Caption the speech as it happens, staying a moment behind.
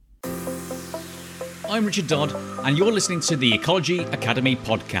I'm Richard Dodd, and you're listening to the Ecology Academy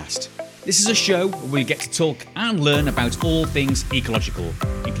podcast. This is a show where we get to talk and learn about all things ecological,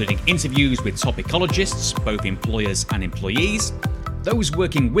 including interviews with top ecologists, both employers and employees, those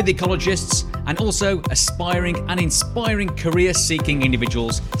working with ecologists, and also aspiring and inspiring career-seeking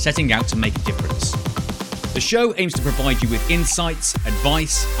individuals setting out to make a difference. The show aims to provide you with insights,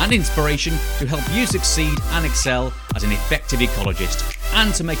 advice, and inspiration to help you succeed and excel as an effective ecologist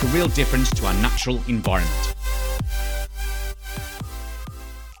and to make a real difference to our natural environment.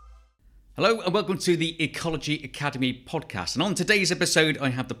 Hello and welcome to the Ecology Academy podcast. And on today's episode, I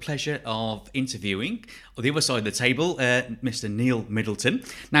have the pleasure of interviewing, on the other side of the table, Mr. Neil Middleton.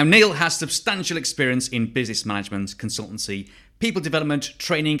 Now, Neil has substantial experience in business management, consultancy, people development,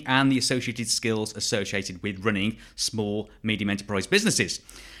 training, and the associated skills associated with running small, medium enterprise businesses.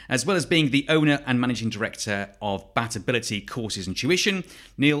 As well as being the owner and managing director of BatAbility Courses and Tuition,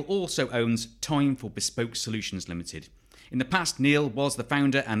 Neil also owns Time for Bespoke Solutions Limited. In the past, Neil was the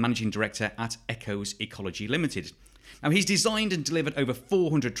founder and managing director at Echoes Ecology Limited. Now, he's designed and delivered over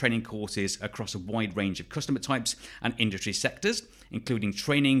 400 training courses across a wide range of customer types and industry sectors, including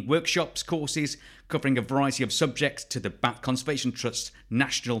training, workshops, courses covering a variety of subjects to the Bat Conservation Trust's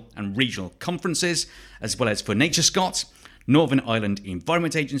national and regional conferences, as well as for NatureScot, Northern Ireland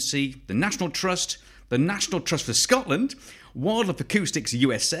Environment Agency, the National Trust for Scotland, Wildlife Acoustics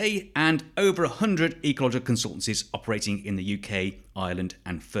USA, and over 100 ecological consultancies operating in the UK, Ireland,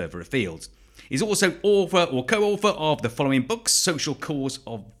 and further afield. He's also author or co-author of the following books: Social Cause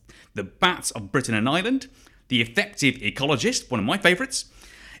of the Bats of Britain and Ireland, The Effective Ecologist, one of my favourites,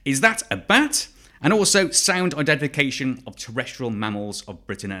 Is That a Bat? And also Sound Identification of Terrestrial Mammals of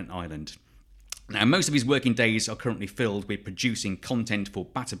Britain and Ireland. Now, most of his working days are currently filled with producing content for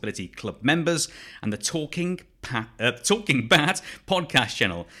BatAbility Club members and the Talking Bat podcast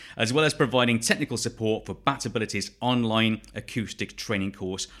channel, as well as providing technical support for BatAbility's online acoustic training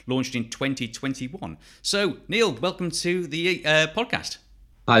course launched in 2021. So, Neil, welcome to the podcast.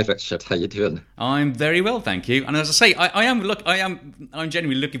 Hi, Richard. How you doing? I'm very well, thank you. And as I say, I'm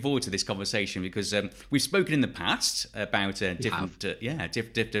genuinely looking forward to this conversation because we've spoken in the past about different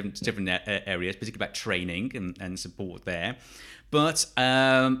areas, particularly about training and support there. But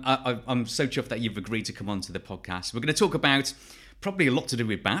I'm so chuffed that you've agreed to come on to the podcast. We're going to talk about probably a lot to do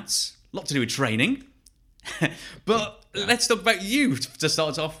with bats, a lot to do with training. But let's talk about you to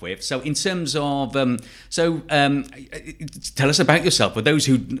start off with. So, in terms of, tell us about yourself. For those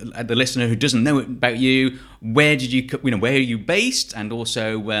the listener who doesn't know about you, where are you based, and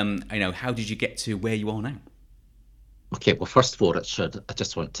also, how did you get to where you are now? Okay, well, first of all, Richard, I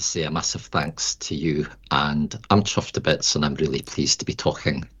just want to say a massive thanks to you, and I'm chuffed to bits, and I'm really pleased to be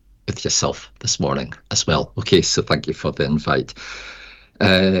talking with yourself this morning as well. Okay, so thank you for the invite.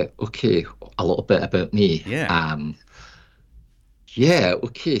 Okay, a little bit about me.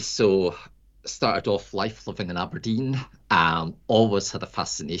 Okay, so started off life living in Aberdeen. Always had a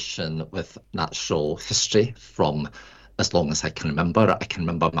fascination with natural history from as long as I can remember. I can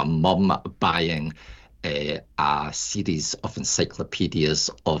remember my mum buying a series of encyclopedias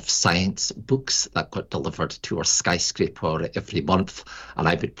of science books that got delivered to our skyscraper every month, and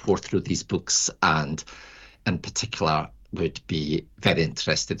I would pour through these books, and in particular would be very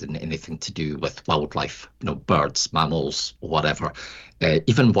interested in anything to do with wildlife, birds, mammals, whatever,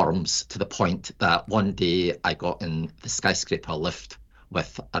 even worms, to the point that one day I got in the skyscraper lift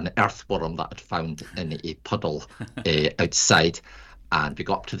with an earthworm that I'd found in a puddle outside, and we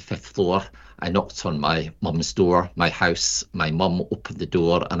got up to the 5th floor. I knocked on my mum's door, my house. My mum opened the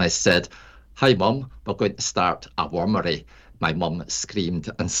door and I said, "Hi Mum, we're going to start a wormery." My mum screamed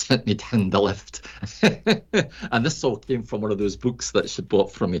and sent me down the lift. And this all came from one of those books that she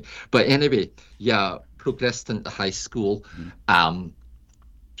bought from me. But anyway, progressed into high school. Keen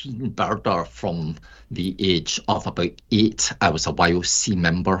birder from the age of about 8. I was a YOC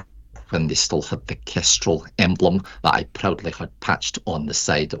member when they still had the kestrel emblem that I proudly had patched on the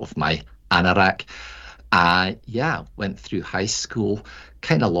side of my anorak. Went through high school,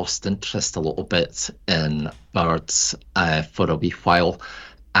 kind of lost interest a little bit in birds for a wee while,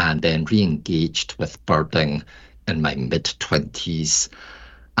 and then re-engaged with birding in my mid-20s.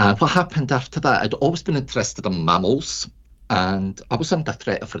 What happened after that? I'd always been interested in mammals, and I was under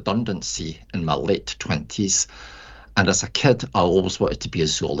threat of redundancy in my late 20s. And as a kid, I always wanted to be a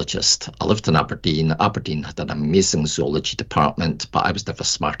zoologist. I lived in Aberdeen. Aberdeen had an amazing zoology department, but I was never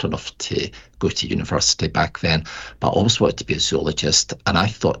smart enough to go to university back then. But I always wanted to be a zoologist. And I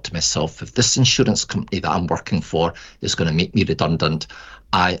thought to myself, if this insurance company that I'm working for is going to make me redundant,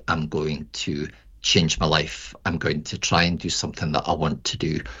 I am going to change my life. I'm going to try and do something that I want to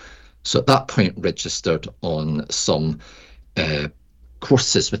do. So at that point, registered on some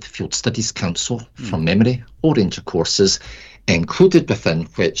courses with the Field Studies Council from memory, whole range of courses, included within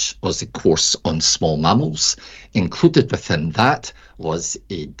which was a course on small mammals. Included within that was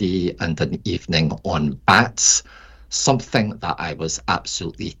a day and an evening on bats, something that I was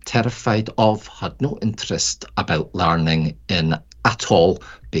absolutely terrified of, had no interest about learning in at all,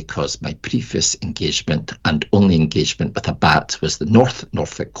 because my previous engagement and only engagement with a bat was the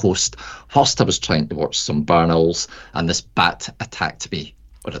Norfolk coast, whilst I was trying to watch some barn owls, and this bat attacked me,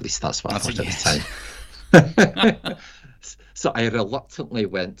 or at least that's what I thought at the time. So I reluctantly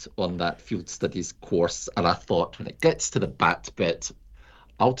went on that field studies course, and I thought, when it gets to the bat bit,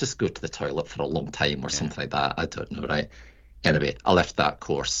 I'll just go to the toilet for a long time or something like that. I don't know, right? Anyway, I left that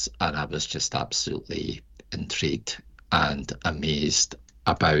course, and I was just absolutely intrigued and amazed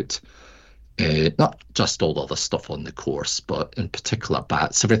about not just all the other stuff on the course, but in particular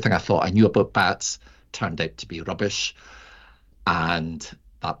bats. Everything I thought I knew about bats turned out to be rubbish. And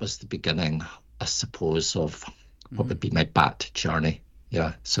that was the beginning, I suppose, of what would be my bat journey.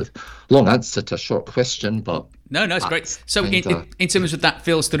 Yeah, so long answer to a short question, but... No, it's great. So in terms of that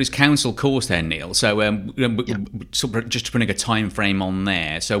Field Studies Council course then, Neil, so just to put a time frame on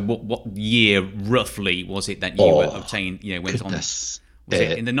there, so what year roughly was it that you obtained, went on? Was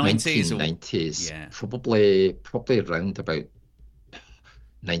it in the 90s? 1990s, yeah. Probably around about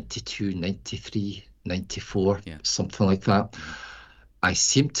 92, 93, 94, something like that. I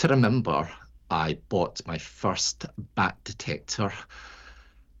seem to remember I bought my first bat detector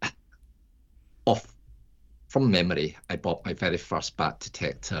from memory. I bought my very first bat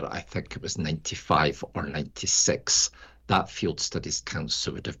detector, I think it was 95 or 96. That Field Studies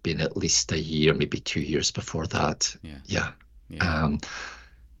Council would have been at least a year, maybe 2 years before that.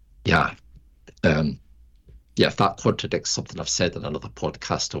 If that contradicts something I've said in another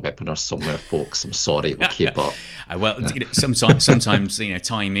podcast or webinar somewhere, folks, I'm sorry. Okay, but sometimes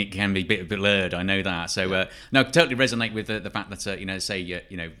time it can be a bit blurred. I know that. So no, I totally resonate with the fact that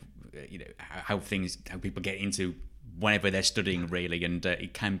how people get into whenever they're studying, really, and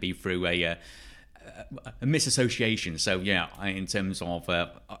it can be through a misassociation. So in terms of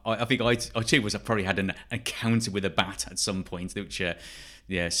I think I too probably had an encounter with a bat at some point, which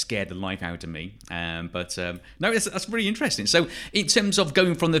scared the life out of me. But no, that's really interesting. So in terms of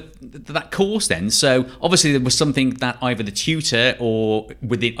going from that course then, so obviously there was something that either the tutor or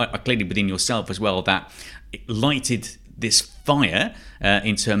clearly within yourself as well that lighted this fire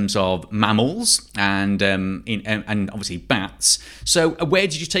in terms of mammals and obviously bats. So where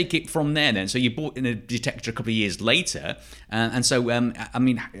did you take it from there then? So you bought in a detector a couple of years later, and so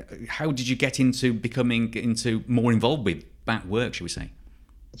how did you get into becoming more involved with bat work, shall we say?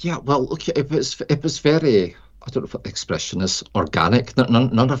 Yeah, well, look, it was very, I don't know what the expression is, organic.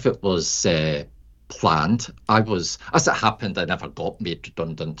 None of it was planned. As it happened, I never got made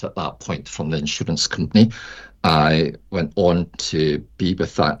redundant at that point from the insurance company. I went on to be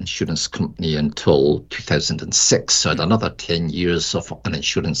with that insurance company until 2006. So I had another 10 years of an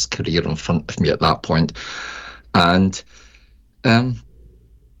insurance career in front of me at that point. And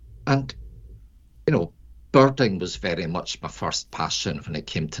birding was very much my first passion when it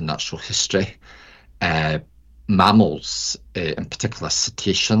came to natural history. Mammals, in particular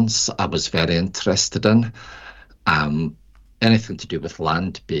cetaceans, I was very interested in. Anything to do with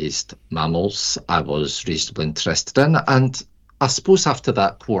land-based mammals, I was reasonably interested in. And I suppose after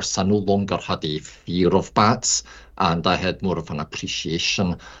that course, I no longer had a fear of bats, and I had more of an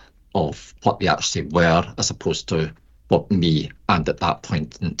appreciation of what they actually were, as opposed to what me, and at that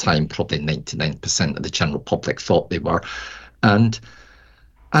point in time, probably 99% of the general public thought they were. And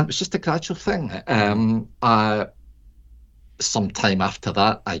it was just a gradual thing. Some time after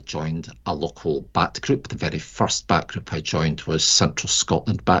that, I joined a local bat group. The very first bat group I joined was Central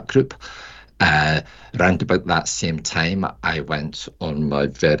Scotland Bat Group. Around about that same time, I went on my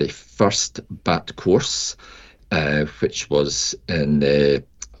very first bat course, which was in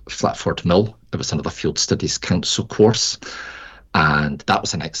Flatford Mill. It was another Field Studies Council course, and that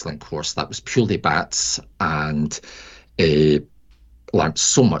was an excellent course. That was purely bats, and learned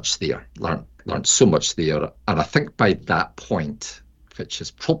so much there. Learned so much there, and I think by that point, which is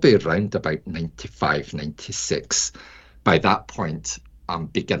probably around about 95, 96, by that point, I'm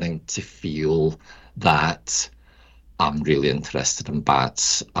beginning to feel that I'm really interested in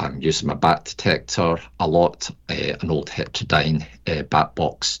bats. I'm using my bat detector a lot, an old Heterodyne bat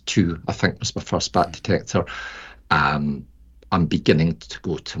box 2, I think was my first bat detector. I'm beginning to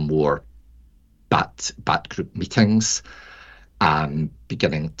go to more bat group meetings. I'm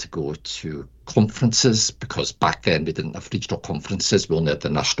beginning to go to conferences, because back then we didn't have regional conferences. We only had the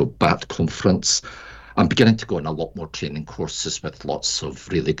National BAT Conference. I'm beginning to go on a lot more training courses with lots of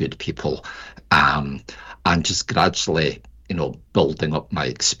really good people, and just gradually, building up my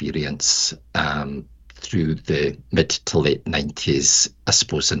experience through the mid to late 90s, I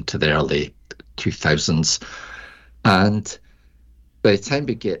suppose into the early 2000s. And by the time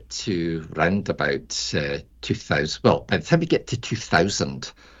we get to round about 2000, well, by the time we get to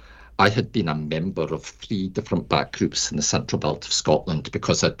 2000, I had been a member of 3 different BAT groups in the Central Belt of Scotland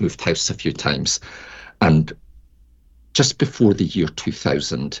because I'd moved house a few times. And just before the year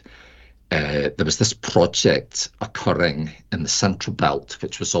 2000, there was this project occurring in the Central Belt,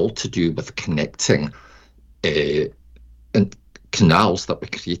 which was all to do with connecting canals that were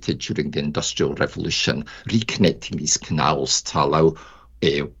created during the Industrial Revolution, reconnecting these canals to allow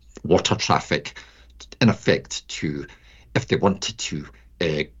water traffic, in effect, to, if they wanted to,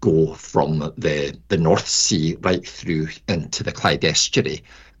 go from the North Sea right through into the Clyde Estuary,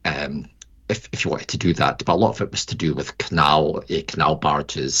 if you wanted to do that. But a lot of it was to do with canal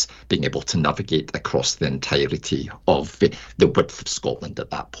barges being able to navigate across the entirety of the width of Scotland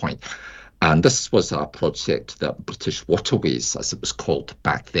at that point. And this was a project that British Waterways, as it was called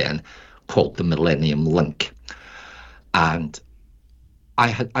back then, called the Millennium Link. And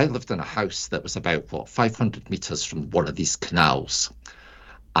I lived in a house that was about 500 metres from one of these canals,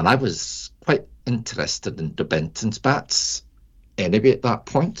 and I was quite interested in Derbenton's bats anyway at that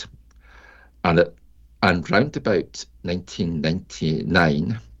point. And round about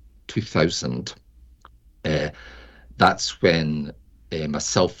 1999, 2000, that's when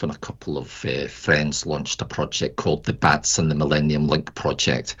myself and a couple of friends launched a project called the Bats and the Millennium Link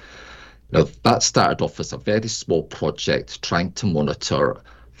Project. Now, that started off as a very small project trying to monitor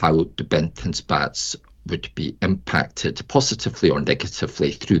how Derbenton's bats would be impacted positively or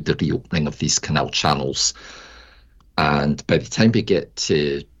negatively through the reopening of these canal channels. And by the time we get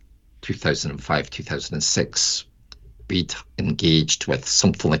to 2005, 2006, we'd engaged with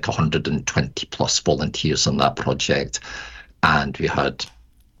something like 120 plus volunteers on that project. And we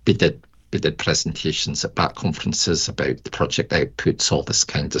did presentations at BAT conferences about the project outputs, all this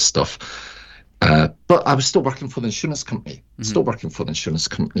kind of stuff. But I was still working for the insurance company,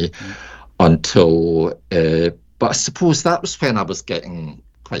 until, but I suppose that was when I was getting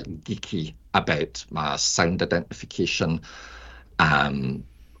quite geeky about my sound identification, I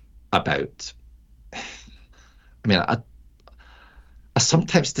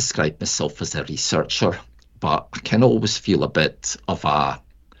sometimes describe myself as a researcher, but I can always feel a bit of a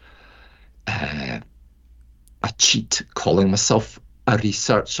cheat calling myself a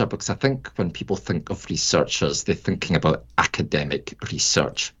researcher, because I think when people think of researchers, they're thinking about academic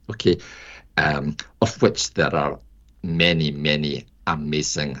research, okay, of which there are many, many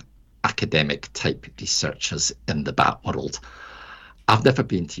amazing academic type researchers in the BAT world. I've never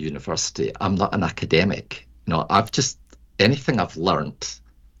been to university. I'm not an academic. Anything I've learned,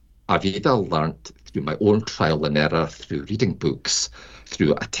 I've either learned through my own trial and error, through reading books,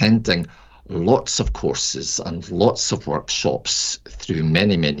 through attending lots of courses and lots of workshops through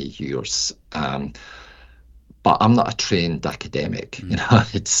many, many years. But I'm not a trained academic,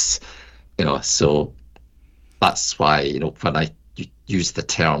 so that's why, when I use the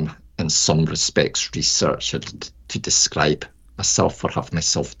term, in some respects, researcher to describe myself or have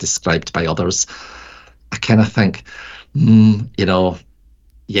myself described by others, I kind of think,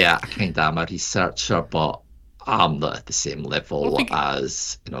 yeah, I kind of am a researcher, but I'm not at the same level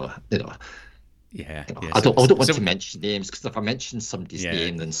as, Yeah. I don't want to mention names, because if I mention somebody's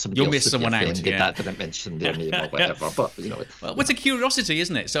name, then somebody You'll miss someone out. That didn't mention their name or whatever. But well, it's a curiosity,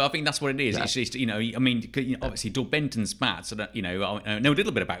 isn't it? So I think that's what it is. Yeah. It's just obviously Derbenton's bats. So that, I know a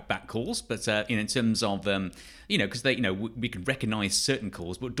little bit about bat calls, but in terms of because they we can recognise certain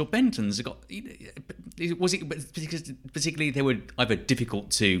calls, but Derbenton's have got. Was it because particularly they were either difficult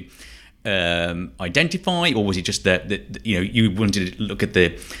to identify, or was it just that you wanted to look at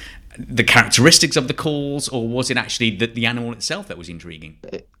the characteristics of the calls, or was it actually the animal itself that was intriguing?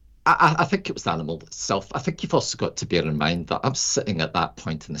 I think it was the animal itself. I think you've also got to bear in mind that I'm sitting at that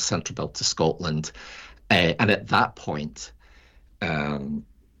point in the Central Belt of Scotland, and at that point,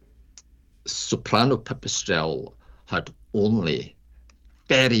 soprano pipistrelle had only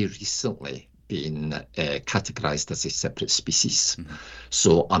very recently been categorised as a separate species. Mm-hmm.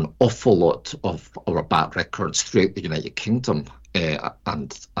 So an awful lot of our bat records throughout the United Kingdom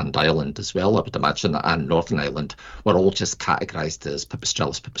and Ireland as well, I would imagine, and Northern Ireland, were all just categorised as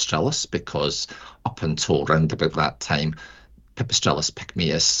Pipistrellus pipistrellus, because up until around about that time, Pipistrellus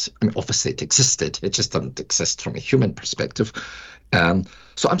pygmaeus, obviously it existed, it just didn't exist from a human perspective.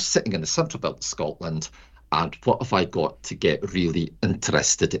 So I'm sitting in the central belt of Scotland, and what have I got to get really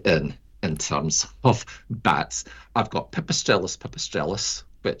interested in terms of bats? I've got Pipistrellus pipistrellus,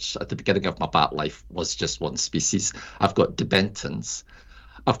 which at the beginning of my bat life was just one species. I've got Debentons.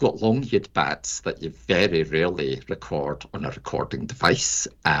 I've got long-eared bats that you very rarely record on a recording device.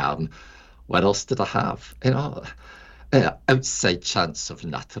 What else did I have? Outside chance of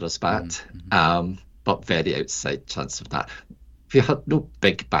Natterer's bat, but very outside chance of that. We had no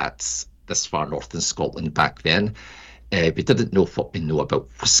big bats this far north in Scotland back then. We didn't know what we know about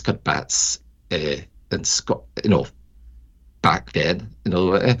whiskered bats in back then.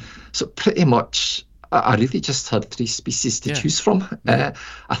 So pretty much, I really just had 3 species to choose from.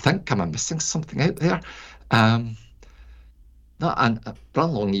 I think I'm missing something out there. And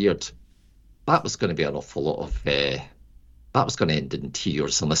brown long-eared, that was going to be an awful lot of. That was going to end in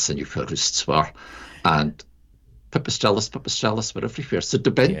tears unless I knew where roosts were, and Pipistrellus were everywhere. So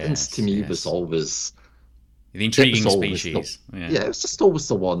Debentons to me was always the intriguing species. It was just always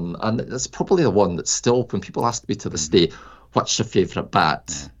the one, and it's probably the one that's still, when people ask me to this day, what's your favourite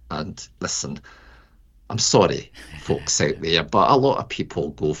bat? And listen, I'm sorry, folks out there, but a lot of people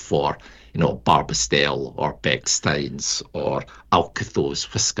go for, Barbastelle or Becksteins or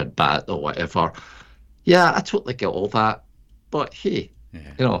Alcathos whiskered bat or whatever. Yeah, I totally get all that, but hey,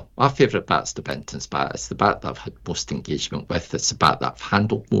 my favourite bat's the Benton's bat. It's the bat that I've had most engagement with. It's the bat that I've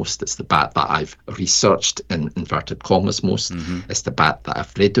handled most. It's the bat that I've researched in inverted commas most. It's the bat that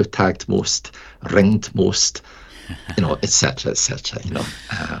I've radio tagged most, ringed most, etc., etc.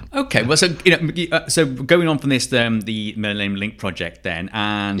 Okay, well, so going on from this, the Millennium Link project, then,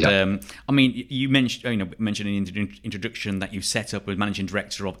 and I mean, you mentioned in the introduction that you set up as managing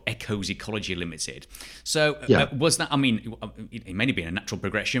director of Echoes Ecology Limited. So, was that? I mean, it may have been a natural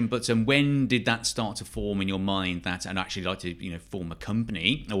progression, but when did that start to form in your mind that I'd actually like to, form a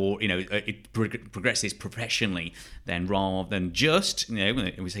company, or progress this professionally, then, rather than just,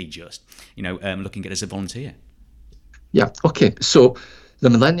 we say just, looking at it as a volunteer? Yeah, okay. So the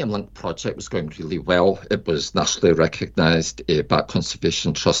Millennium Link project was going really well. It was nationally recognised. Bat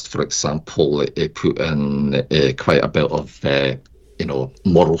Conservation Trust, for example, put in quite a bit of,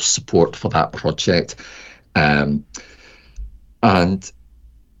 moral support for that project. And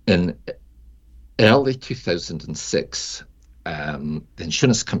in early 2006, the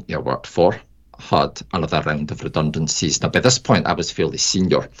insurance company I worked for had another round of redundancies. Now, by this point, I was fairly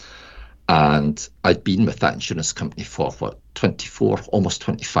senior. And I'd been with that insurance company for, 24, almost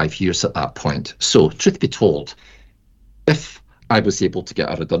 25 years at that point. So, truth be told, if I was able to get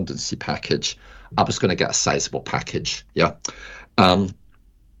a redundancy package, I was going to get a sizable package, For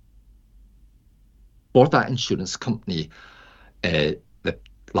that insurance company, the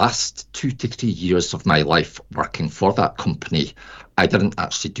last 2 to 3 years of my life working for that company, I didn't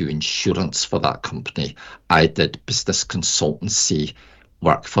actually do insurance for that company. I did business consultancy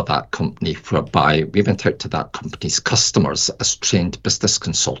work for that company, whereby we went out to that company's customers as trained business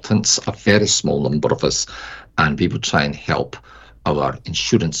consultants, a very small number of us, and we would try and help our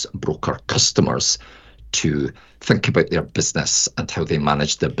insurance broker customers to think about their business and how they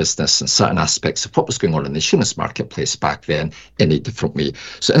manage their business and certain aspects of what was going on in the insurance marketplace back then in a different way.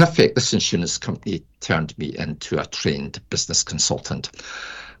 So in effect, this insurance company turned me into a trained business consultant.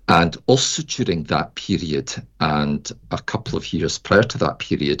 And also during that period, and a couple of years prior to that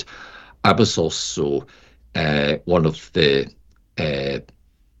period, I was also one of the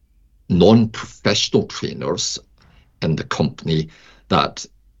non-professional trainers in the company that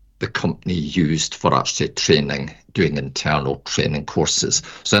the company used for actually training, doing internal training courses.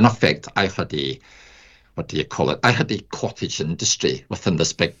 So in effect, I had I had a cottage industry within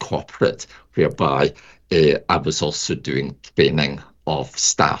this big corporate, whereby I was also doing training of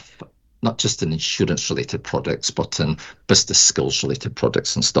staff, not just in insurance-related products, but in business skills-related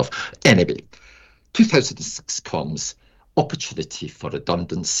products and stuff. Anyway, 2006 comes, opportunity for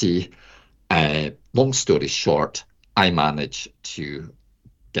redundancy. Long story short, I managed to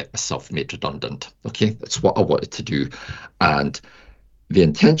get myself made redundant. Okay, that's what I wanted to do. And the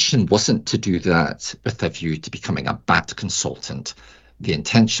intention wasn't to do that with a view to becoming a bat consultant. The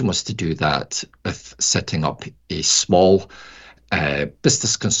intention was to do that with setting up a small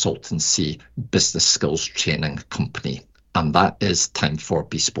business consultancy, business skills training company. And that is Time for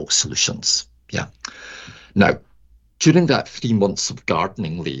Bespoke Solutions. Yeah. Now, during that 3 months of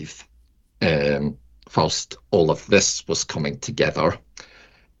gardening leave, whilst all of this was coming together,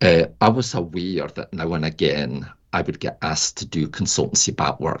 I was aware that now and again I would get asked to do consultancy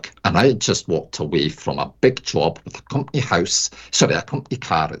bat work. And I had just walked away from a big job with a company house, a company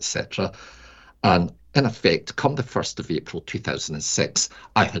car, etc. And in effect, come the 1st of April 2006,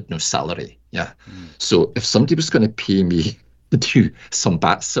 I had no salary. Yeah. So if somebody was going to pay me to do some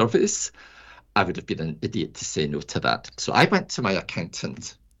BAT service, I would have been an idiot to say no to that. So I went to my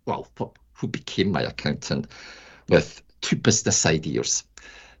accountant, well, who became my accountant, with 2 business ideas.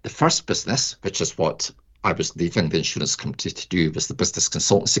 The first business, which is what I was leaving the insurance company to do, was the business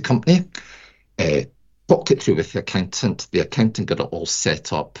consultancy company. Talked it through with the accountant. The accountant got it all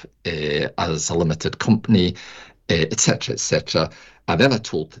set up as a limited company, etc., etc. And then I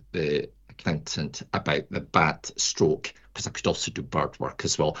told the accountant about the BAT stroke, because I could also do bird work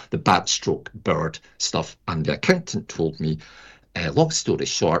as well, the BAT stroke bird stuff. And the accountant told me, long story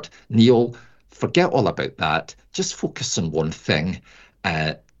short, Neil, forget all about that. Just focus on one thing.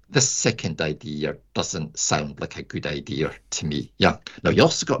 This second idea doesn't sound like a good idea to me. Yeah. Now, you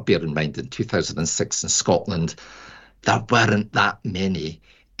also got to bear in mind in 2006 in Scotland, there weren't that many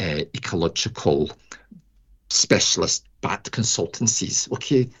ecological specialist BAT consultancies.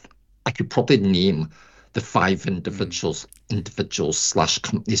 Okay, I could probably name the 5 individuals /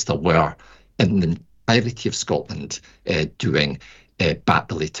 companies that were in the entirety of Scotland doing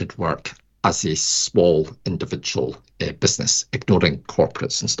BAT-related work as a small individual business, ignoring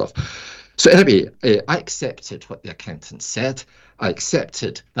corporates and stuff. So anyway, I accepted what the accountant said. I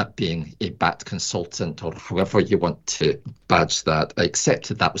accepted that being a BAT consultant, or however you want to badge that, I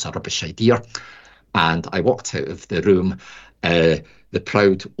accepted that was a rubbish idea. And I walked out of the room, the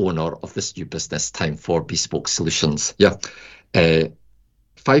proud owner of this new business, Time for Bespoke Solutions. Yeah.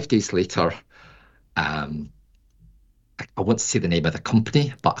 5 days later, I won't say the name of the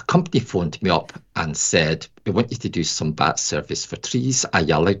company, but a company phoned me up and said, we want you to do some BAT service for trees. Are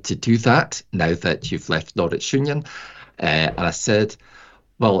you allowed to do that now that you've left Norwich Union? And I said,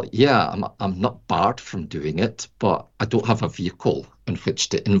 well, yeah, I'm not barred from doing it, but I don't have a vehicle in which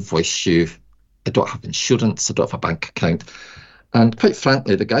to invoice you. I don't have insurance. I don't have a bank account. And quite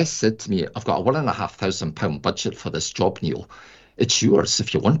frankly, the guy said to me, I've got a £1,500 budget for this job, Neil. It's yours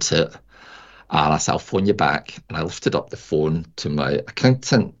if you want it. And I said, I'll phone you back. And I lifted up the phone to my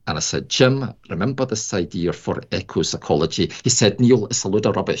accountant and I said, Jim, remember this idea for eco-ecology? He said, Neil, it's a load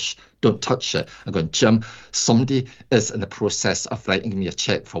of rubbish. Don't touch it. I'm going, Jim, somebody is in the process of writing me a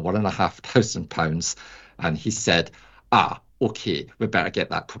cheque for £1,500. And he said, okay, we better get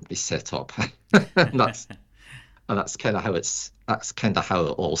that company set up. and that's kind of how it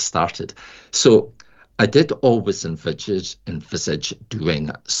all started. So I did always envisage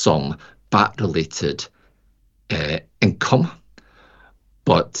doing some BAT-related income,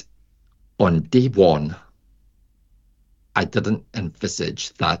 but on day one, I didn't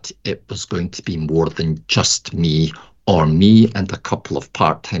envisage that it was going to be more than just me and a couple of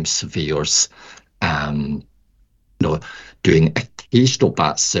part-time surveyors, doing occasional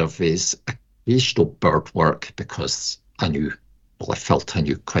BAT surveys, occasional bird work, because I felt I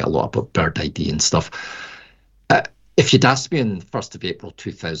knew quite a lot about bird ID and stuff. If you'd asked me on the 1st of April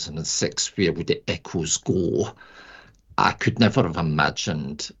 2006, where would the echoes go? I could never have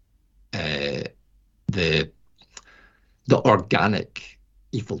imagined the organic,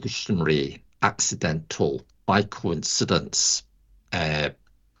 evolutionary, accidental, by coincidence,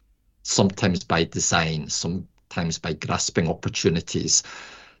 sometimes by design, sometimes by grasping opportunities,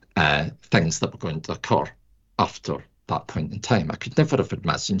 things that were going to occur after that point in time. I could never have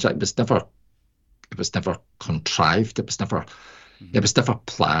imagined it. It was never contrived. It was never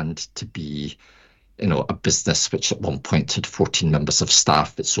planned to be, a business which at one point had 14 members of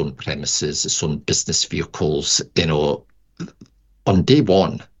staff, its own premises, its own business vehicles. On day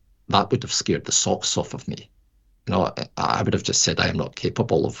one, that would have scared the socks off of me. I would have just said I am not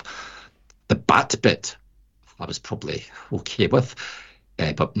capable of the BAT bit. I was probably okay with,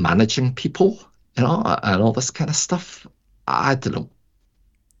 but managing people, and all this kind of stuff, I don't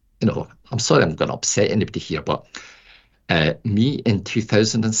know. I'm sorry I'm going to upset anybody here, but me in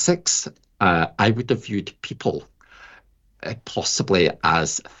 2006, I would have viewed people possibly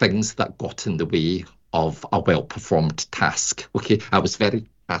as things that got in the way of a well-performed task. Okay, I was very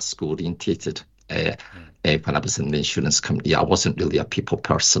task-orientated when I was in the insurance company. I wasn't really a people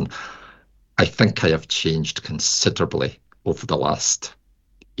person. I think I have changed considerably over the last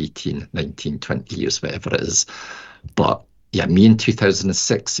 18, 19, 20 years, whatever it is. But yeah, me in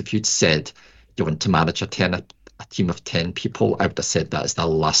 2006, if you'd said you want to manage a team of 10 people, I would have said that is the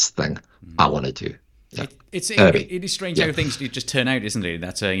last thing I want to do. Yeah. It is strange how things just turn out, isn't it?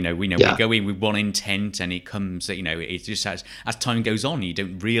 That we go in with one intent, and it comes. It just as time goes on, you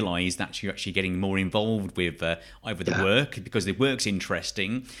don't realise that you're actually getting more involved with either the work, because the work's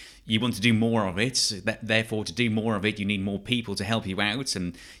interesting. you want to do more of it. Therefore, to do more of it, you need more people to help you out.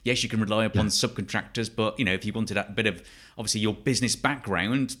 And yes, you can rely upon subcontractors, but if you wanted that bit of obviously your business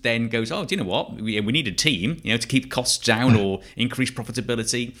background, then goes, oh, do you know what? We need a team, to keep costs down or increase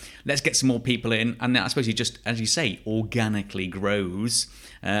profitability. Let's get some more people in, and I suppose you just, as you say, organically grows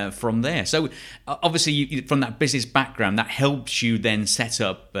from there. So obviously, from that business background, that helps you then set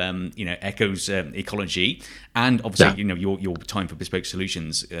up, Echo's Ecology, and obviously, your Time for Bespoke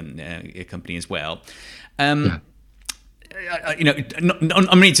Solutions company as well. I'm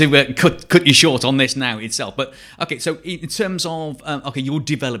going to cut you short on this now itself, but okay. So in terms of your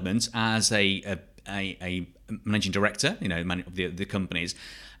development as a managing director, of the companies,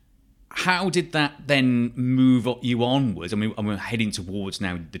 how did that then move you onwards? I mean, we're heading towards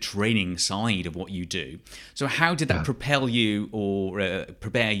now the training side of what you do. So how did that propel you or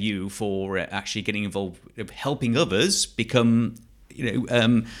prepare you for actually getting involved, helping others become,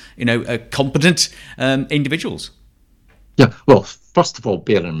 competent individuals? Yeah, well, first of all,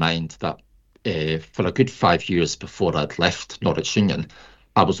 bear in mind that for a good 5 years before I'd left Norwich Union,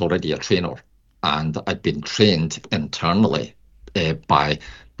 I was already a trainer, and I'd been trained internally by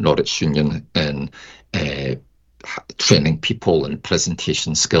Norwich Union in training people in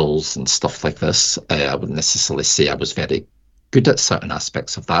presentation skills and stuff like this. I wouldn't necessarily say I was very good at certain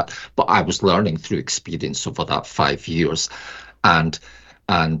aspects of that, but I was learning through experience over that 5 years, and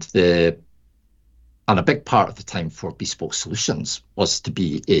a big part of the Time for Bespoke Solutions was to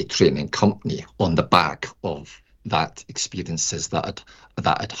be a training company on the back of that experiences that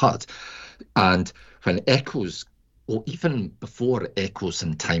I'd had. And when Echoes, well, even before Echoes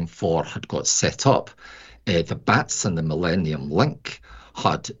and Time for had got set up, the BATS and the Millennium Link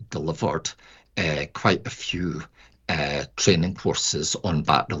had delivered quite a few training courses on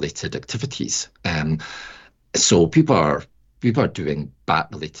BAT-related activities. So people are doing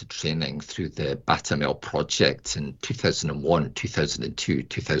BAT-related training through the BATML project in 2001, 2002,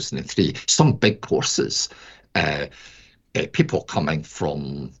 2003. Some big courses. People coming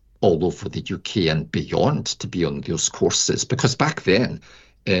from all over the UK and beyond to be on those courses, because back then,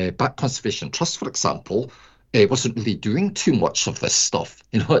 Bat Conservation Trust, for example, wasn't really doing too much of this stuff.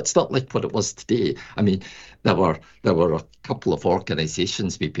 It's not like what it was today. I mean, there were a couple of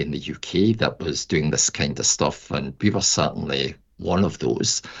organisations maybe in the UK that was doing this kind of stuff, and we were certainly one of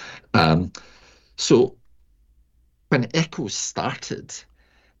those. So when Echoes started,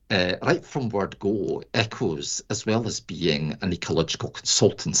 right from word go, Echoes, as well as being an ecological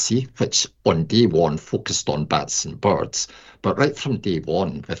consultancy, which on day one focused on bats and birds, but right from day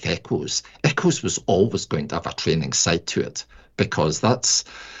one with Echoes was always going to have a training side to it, because that's,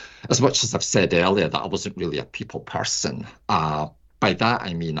 as much as I've said earlier that I wasn't really a people person, by that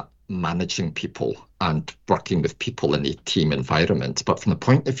I mean managing people and working with people in a team environment. But from the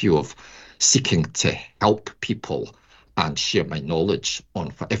point of view of seeking to help people and share my knowledge on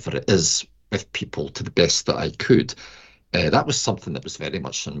whatever it is with people to the best that I could, that was something that was very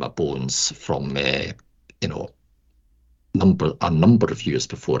much in my bones from a number of years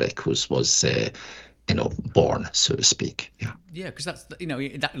before Echoes was born, so to speak. Yeah, because that's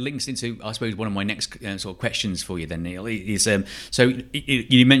that links into, I suppose, one of my next sort of questions for you then, Neil, is so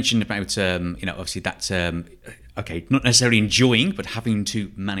you mentioned about obviously that not necessarily enjoying, but having to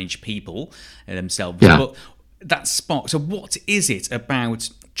manage people themselves. But that spark. So what is it about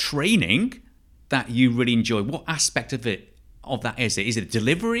training that you really enjoy? What aspect of that is it? Is it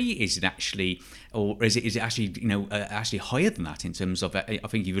delivery? Is it actually, or is it actually actually higher than that in terms of? I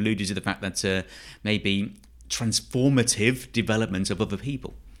think you've alluded to the fact that maybe transformative development of other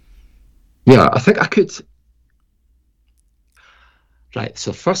people. Yeah, I think I could. Right.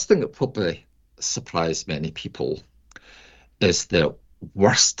 So first thing that probably surprised many people is the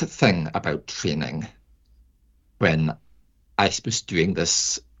worst thing about training when I was doing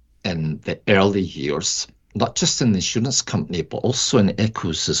this in the early years, not just in the insurance company, but also in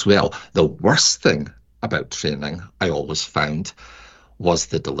Echoes as well. The worst thing about training, I always found, was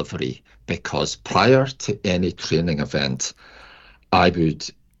the delivery, because prior to any training event, I would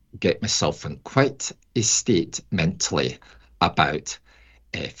get myself in quite a state mentally about,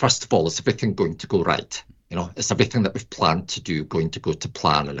 first of all, is everything going to go right? Is everything that we've planned to do going to go to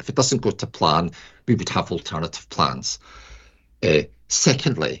plan? And if it doesn't go to plan, we would have alternative plans.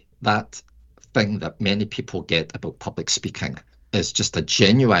 Secondly, that thing that many people get about public speaking is just a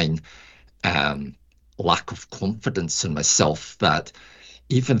genuine lack of confidence in myself, that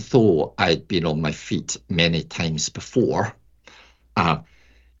even though I'd been on my feet many times before,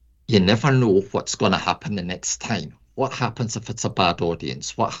 you never know what's going to happen the next time. What happens if it's a bad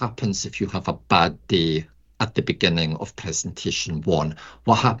audience? What happens if you have a bad day at the beginning of presentation one?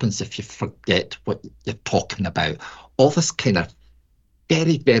 What happens if you forget what you're talking about? All this kind of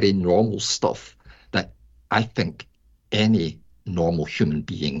very, very normal stuff that I think any normal human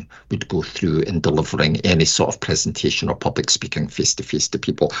being would go through in delivering any sort of presentation or public speaking face-to-face to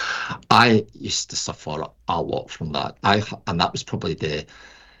people. I used to suffer a lot from that. And that was probably the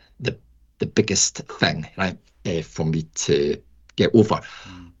biggest thing, right, for me to get over.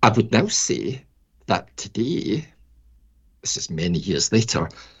 I would now say that today, this is many years later,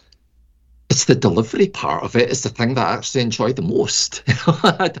 it's the delivery part of it is the thing that I actually enjoy the most.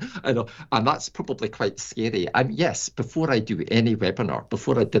 I know, and that's probably quite scary. And yes, before I do any webinar,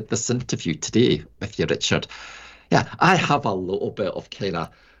 before I did this interview today with you, Richard, yeah, I have a little bit of kind of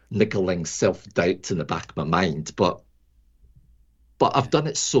niggling self-doubt in the back of my mind, but I've done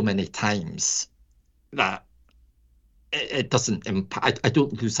it so many times that it doesn't impact. I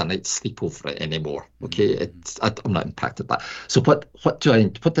don't lose a night's sleep over it anymore. Okay, I'm not impacted by that. So what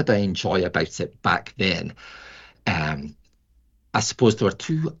did I enjoy about it back then? I suppose there are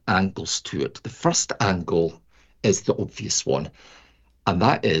two angles to it. The first angle is the obvious one, and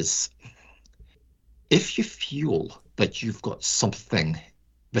that is if you feel that you've got something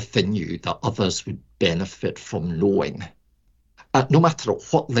within you that others would benefit from knowing, no matter at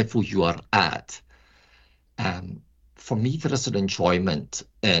what level you are at. For me, there is an enjoyment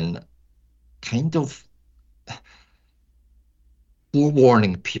in kind of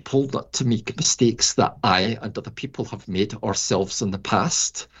forewarning people not to make mistakes that I and other people have made ourselves in the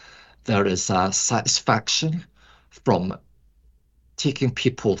past. There is a satisfaction from taking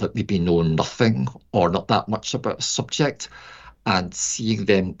people that maybe know nothing or not that much about a subject and seeing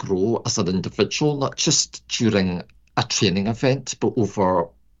them grow as an individual, not just during a training event, but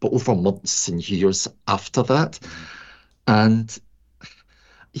over months and years after that. And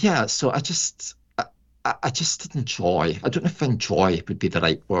yeah, so I just enjoy. I don't know if enjoy would be the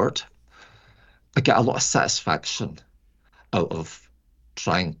right word. I get a lot of satisfaction out of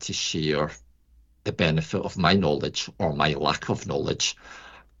trying to share the benefit of my knowledge or my lack of knowledge,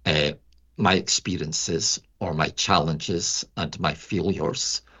 my experiences or my challenges and my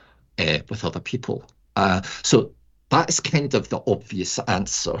failures with other people. So that is kind of the obvious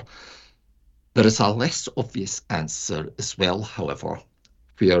answer. There is a less obvious answer as well, however,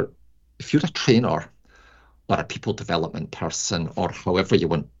 where if you're a trainer or a people development person, or however you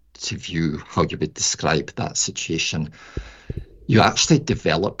want to view how you would describe that situation, you actually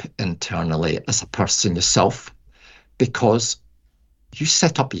develop internally as a person yourself, because you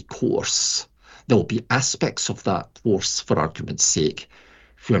set up a course. There will be aspects of that course, for argument's sake,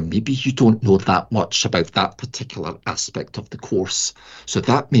 where maybe you don't know that much about that particular aspect of the course. So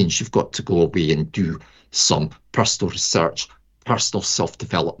that means you've got to go away and do some personal research, personal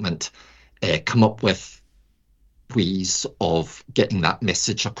self-development, come up with ways of getting that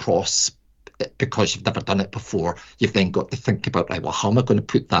message across, because you've never done it before. You've then got to think about, right, well, how am I going to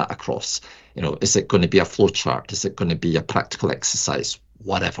put that across? You know, is it going to be a flowchart? Is it going to be a practical exercise?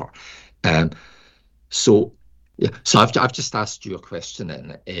 Whatever. So I've just asked you a question,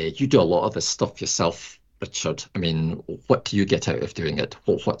 and you do a lot of this stuff yourself, Richard. I mean, what do you get out of doing it?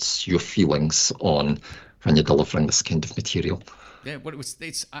 What's your feelings on when you're delivering this kind of material? Yeah, well,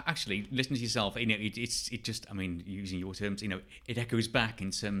 it's actually listening to yourself. You know, it just, I mean, using your terms, you know, it echoes back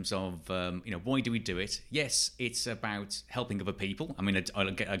in terms of, you know, why do we do it? Yes, it's about helping other people. I mean,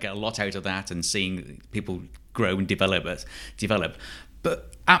 I get a lot out of that and seeing people grow and develop.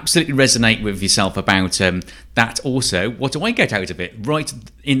 But absolutely resonate with yourself about that also. What do I get out of it right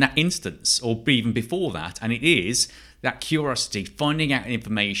in that instance, or even before that? And it is that curiosity, finding out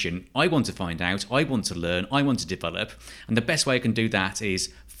information. I want to find out, I want to learn, I want to develop. And the best way I can do that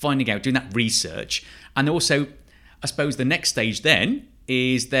is finding out, doing that research. And also, I suppose the next stage then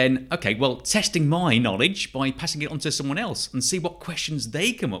is then, okay, well, testing my knowledge by passing it on to someone else and see what questions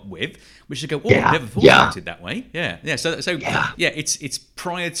they come up with, which they go, oh, I never thought about it that way. Yeah. So it's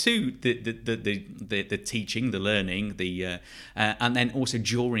prior to the teaching, the learning, and then also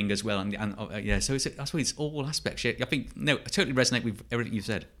during as well. And so I suppose it's all aspects. Yeah, I think, no, I totally resonate with everything you've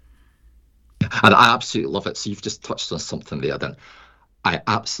said. And I absolutely love it. So you've just touched on something there then. I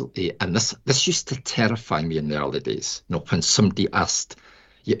absolutely, and this used to terrify me in the early days. You know, when somebody asked,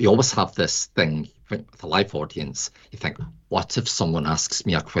 you always have this thing with a live audience. You think, what if someone asks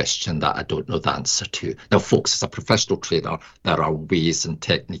me a question that I don't know the answer to? Now, folks, as a professional trainer, there are ways and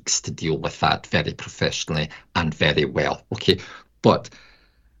techniques to deal with that very professionally and very well. Okay, but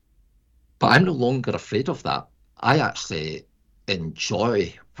I'm no longer afraid of that. I actually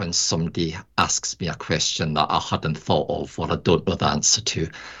enjoy when somebody asks me a question that I hadn't thought of or I don't know the answer to,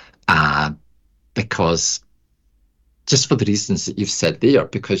 because just for the reasons that you've said there,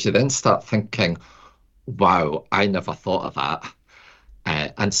 because you then start thinking, wow, I never thought of that.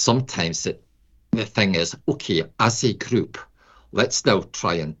 And sometimes the thing is, okay, as a group, let's now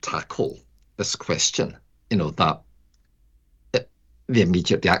try and tackle this question, that the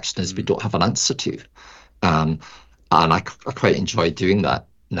immediate reaction is we don't have an answer to. And I quite enjoy doing that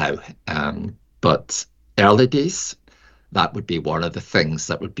now. But early days, that would be one of the things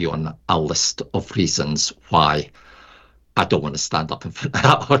that would be on a list of reasons why I don't want to stand up in front of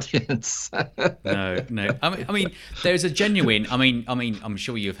that audience. No. I mean, there's a genuine. I'm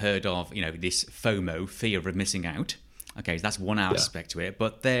sure you've heard of, this FOMO, fear of missing out. Okay, so that's one aspect to it,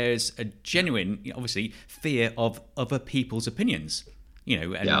 but there's a genuine, obviously, fear of other people's opinions.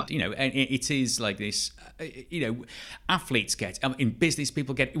 And it is like this. Athletes get, in business,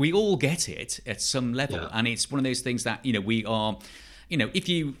 people get. We all get it at some level, and it's one of those things that we are. If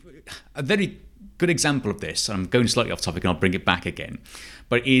you a very good example of this, I'm going slightly off topic and I'll bring it back again,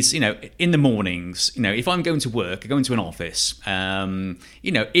 but is, in the mornings, if I'm going to work, I go into an office,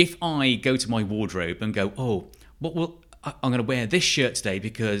 if I go to my wardrobe and go, I'm going to wear this shirt today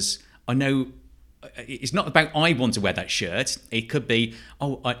because I know it's not about I want to wear that shirt. It could be,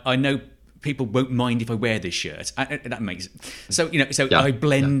 I know people won't mind if I wear this shirt. That makes it. I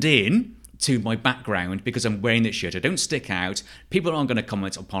blend in to my background because I'm wearing this shirt. I don't stick out. People aren't going to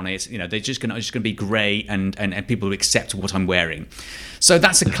comment upon it. They're just going to be grey and people will accept what I'm wearing. So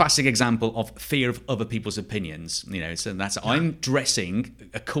that's a classic example of fear of other people's opinions. So that's I'm dressing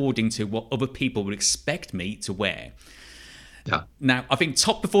according to what other people would expect me to wear. Yeah. Now, I think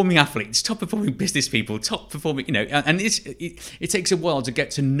top performing athletes, top performing business people, top performing, and it takes a while to get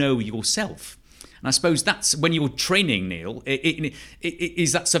to know yourself. And I suppose that's when you're training, Neil.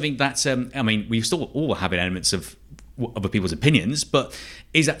 Is that something that, we still all have elements of other people's opinions, but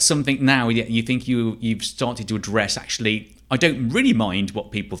is that something now that you think you've started to address, actually, I don't really mind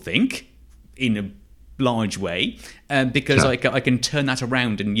what people think in a large way, because I can turn that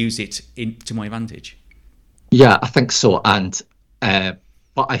around and use it to my advantage? Yeah, I think so. And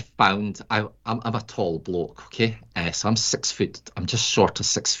what I found, I'm a tall bloke, okay? So I'm 6 foot, I'm just short of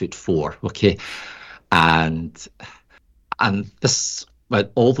 6'4", okay? And this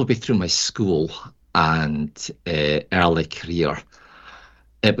went all the way through my school and early career.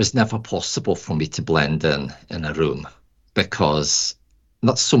 It was never possible for me to blend in a room because,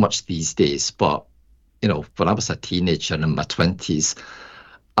 not so much these days, but, when I was a teenager in my 20s,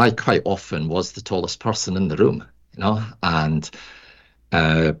 I quite often was the tallest person in the room, and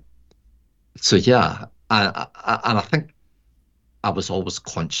so yeah, and I think I was always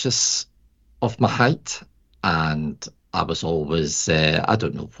conscious of my height, and I was always I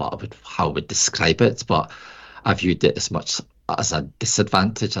don't know how I would describe it, but I viewed it as much as a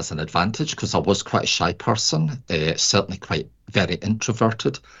disadvantage as an advantage because I was quite a shy person, certainly quite very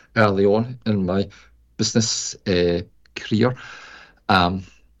introverted early on in my business career.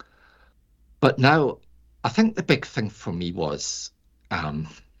 But now, I think the big thing for me was,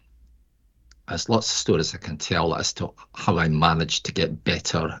 there's lots of stories I can tell as to how I managed to get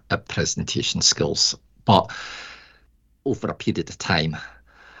better at presentation skills. But over a period of time,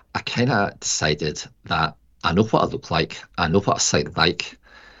 I kind of decided that I know what I look like, I know what I sound like.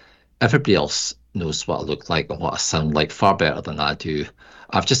 Everybody else knows what I look like and what I sound like far better than I do.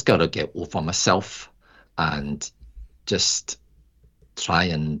 I've just got to get over myself and just try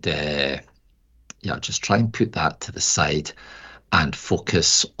and put that to the side and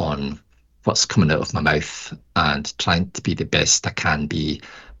focus on what's coming out of my mouth and trying to be the best I can be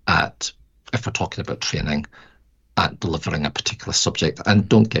at, if we're talking about training, at delivering a particular subject. And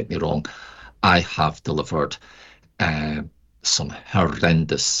don't get me wrong, I have delivered some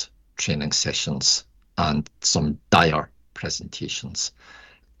horrendous training sessions and some dire presentations.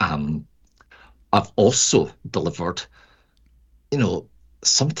 I've also delivered,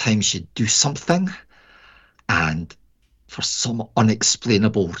 sometimes you do something and for some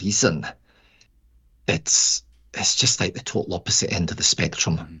unexplainable reason, it's just like the total opposite end of the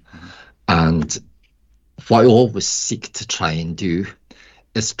spectrum. Mm-hmm. And what I always seek to try and do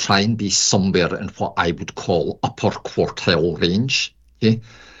is try and be somewhere in what I would call upper quartile range. Okay?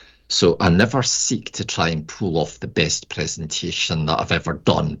 So I never seek to try and pull off the best presentation that I've ever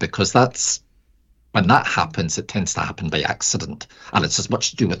done, because when that happens, it tends to happen by accident, and it's as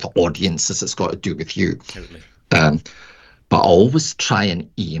much to do with the audience as it's got to do with you. Totally. But I always try and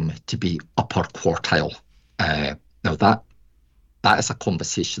aim to be upper quartile. Now that is a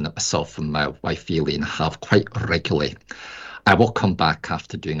conversation that myself and my wife Aileen have quite regularly. I will come back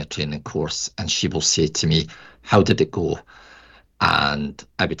after doing a training course and she will say to me, "How did it go?" And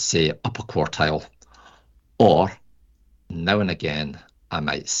I would say upper quartile, or now and again, I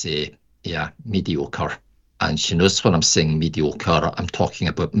might say, yeah, mediocre. And she knows when I'm saying mediocre, I'm talking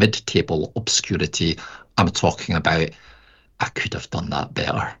about mid-table obscurity. I'm talking about, I could have done that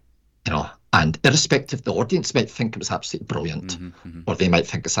better, And irrespective, the audience might think it was absolutely brilliant, or they might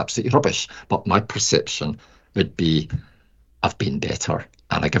think it's absolutely rubbish. But my perception would be, I've been better.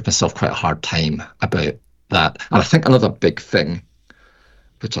 And I give myself quite a hard time about that. And I think another big thing,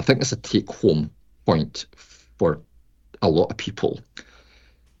 which I think is a take-home point for a lot of people,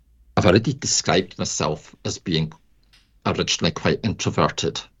 I've already described myself as being originally quite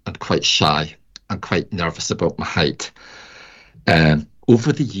introverted and quite shy and quite nervous about my height.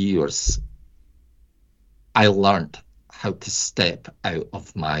 Over the years, I learned how to step out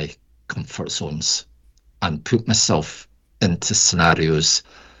of my comfort zones and put myself into scenarios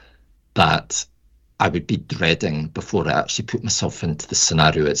that I would be dreading before I actually put myself into the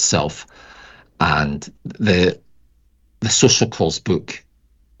scenario itself. And the Social Calls book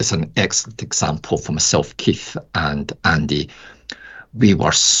is an excellent example for myself, Keith and Andy. We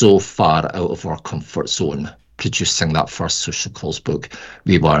were so far out of our comfort zone producing that first Social Calls book.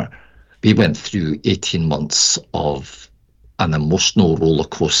 We went through 18 months of an emotional roller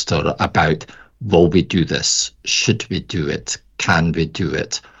coaster about, will we do this? Should we do it? Can we do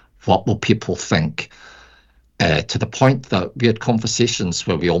it? What will people think? To the point that we had conversations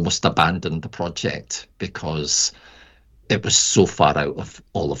where we almost abandoned the project because it was so far out of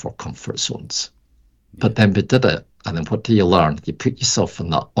all of our comfort zones. But then we did it. And then what do you learn? You put yourself in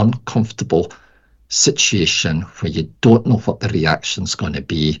that uncomfortable situation where you don't know what the reaction's going to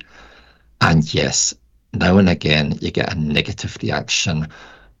be. And yes, now and again, you get a negative reaction.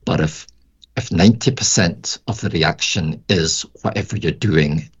 But if 90% of the reaction is whatever you're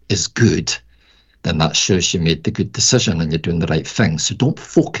doing is good, then that shows you made the good decision and you're doing the right thing. So don't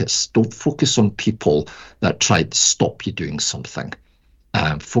focus on people that try to stop you doing something.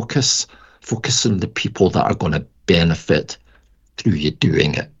 Focus on the people that are going to benefit through you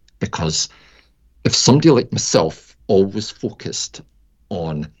doing it. Because if somebody like myself always focused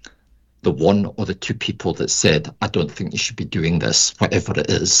on the one or the two people that said, I don't think you should be doing this, whatever it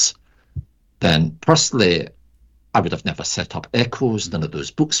is, then personally, I would have never set up Echoes. None of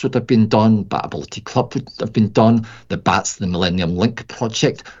those books would have been done. BatAbility Club would have been done. The Bats, the Millennium Link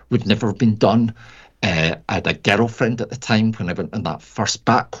project would never have been done. I had a girlfriend at the time when I went on that first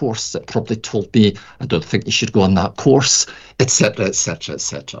Bat course that probably told me, I don't think you should go on that course, etc., etc.,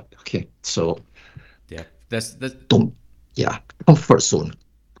 etc. Okay, so yeah, comfort zone.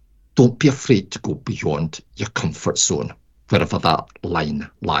 Don't be afraid to go beyond your comfort zone, wherever that line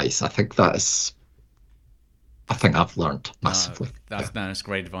lies. I think I've learned massively. That's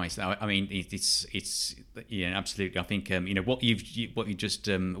great advice. I mean, it's absolutely. I think what you just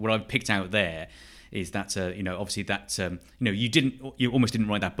what I've picked out there is that obviously that you almost didn't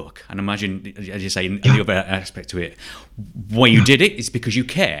write that book, and imagine, as you say, in the other aspect to it, why you did it is because you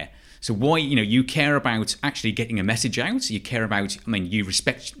care. So why you care about actually getting a message out. You care about. I mean, you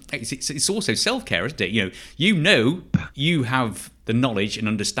respect. It's also self-care, isn't it? You have the knowledge and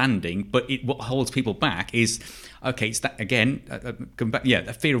understanding, but what holds people back is it's that again.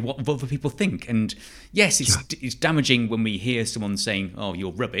 A fear of what other people think. And yes, it's damaging when we hear someone saying, "Oh,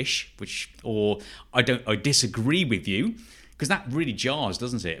 you're rubbish," or I disagree with you, because that really jars,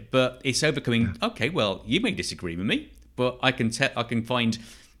 doesn't it? But it's overcoming. Okay, well, you may disagree with me, but I can find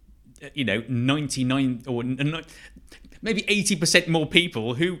 99 or maybe 80% more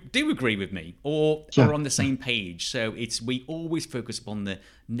people who do agree with me or are on the same page. So we always focus upon the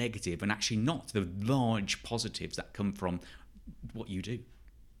negative and actually not the large positives that come from what you do.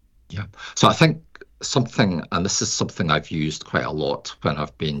 Yeah. So I think something, and this is something I've used quite a lot when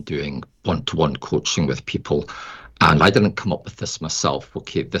I've been doing one-to-one coaching with people, and I didn't come up with this myself.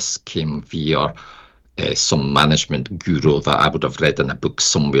 Okay, this came via some management guru that I would have read in a book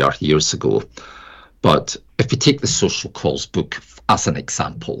somewhere years ago. But if you take the Social Calls book as an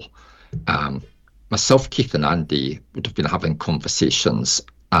example, myself, Keith and Andy would have been having conversations,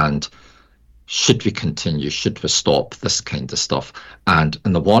 and should we continue, should we stop, this kind of stuff. And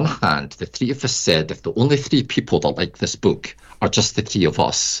on the one hand, the three of us said, if the only three people that like this book are just the three of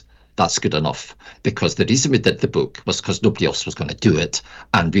us, that's good enough, because the reason we did the book was because nobody else was going to do it,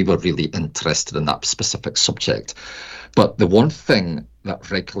 and we were really interested in that specific subject. But the one thing that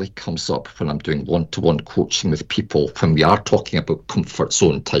regularly comes up when I'm doing one-to-one coaching with people, when we are talking about comfort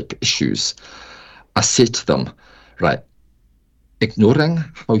zone type issues, I say to them, right, ignoring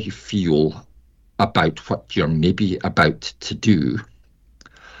how you feel about what you're maybe about to do,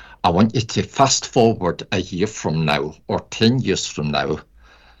 I want you to fast forward a year from now or 10 years from now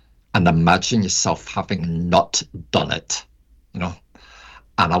and imagine yourself having not done it, and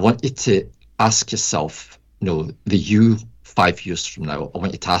I want you to ask yourself, the you 5 years from now, I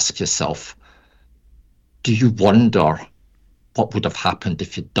want you to ask yourself, do you wonder what would have happened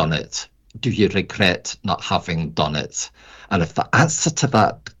if you'd done it? Do you regret not having done it? And if the answer to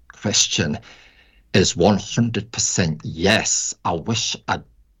that question is 100% yes, I wish I'd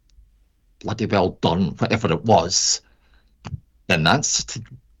bloody well done whatever it was, then the answer to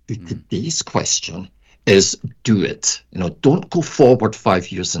today's question is do it. Don't go forward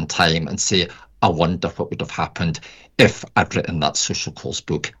 5 years in time and say, I wonder what would have happened if I'd written that social calls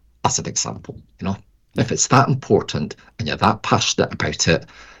book, as an example. If it's that important and you're that passionate about it,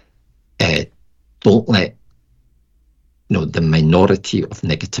 don't let the minority of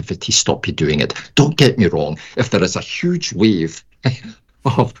negativity stop you doing it. Don't get me wrong. If there is a huge wave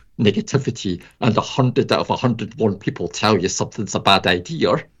of negativity and 100 out of 101 people tell you something's a bad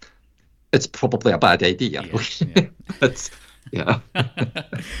idea, it's probably a bad idea. Yeah.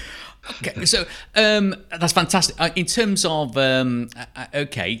 Okay, so that's fantastic. In terms of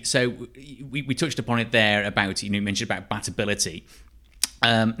okay, so we touched upon it there about you mentioned about BatAbility.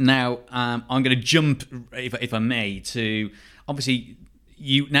 Now I'm going to jump, if I may, to obviously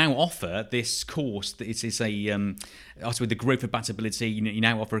you now offer this course. It's a also with the growth of BatAbility. You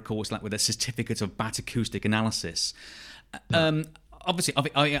now offer a course like with a certificate of bat acoustic analysis. Obviously,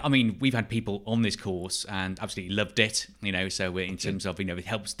 I mean, we've had people on this course and absolutely loved it. So in terms of it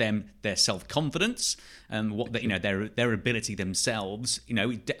helps them their self-confidence and what their ability themselves.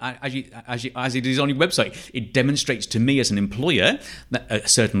 As it is on your website, it demonstrates to me as an employer that a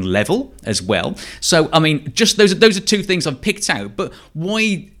certain level as well. So I mean, just those are two things I've picked out. But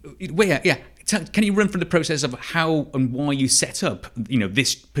why? Can you run through the process of how and why you set up,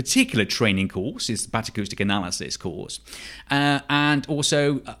 this particular training course, is the Bat Acoustic Analysis course, and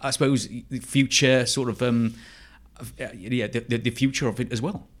also, I suppose, the future sort of, the future of it as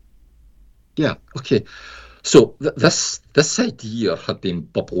well. Yeah. Okay. So this idea had been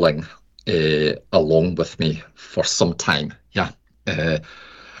bubbling along with me for some time. Yeah.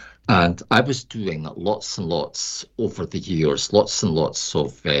 And I was doing lots and lots over the years, lots and lots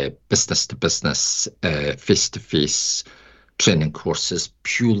of business-to-business, face-to-face training courses,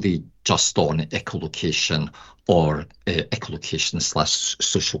 purely just on echolocation or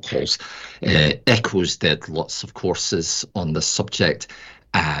echolocation/social calls. Echoes did lots of courses on the subject,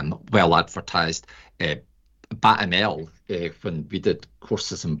 well advertised. BatML, when we did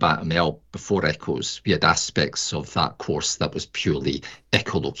courses in BatML before Echoes, we had aspects of that course that was purely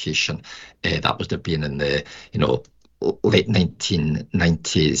echolocation. That would have been in the late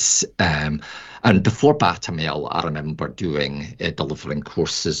 1990s. And before BatML, I remember delivering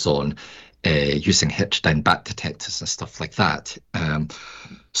courses on using heterodyne bat detectors and stuff like that. And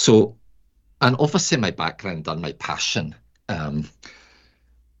obviously my background and my passion,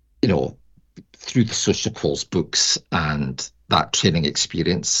 through the social calls books and that training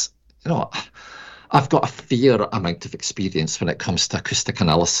experience, I've got a fair amount of experience when it comes to acoustic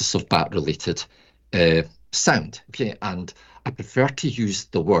analysis of bat-related sound. Okay? And I prefer to use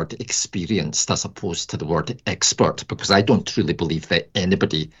the word experienced as opposed to the word expert, because I don't truly believe that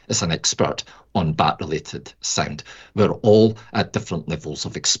anybody is an expert on bat-related sound. We're all at different levels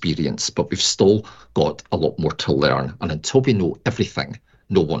of experience, but we've still got a lot more to learn. And until we know everything,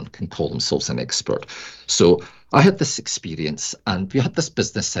 no one can call themselves an expert. So I had this experience and we had this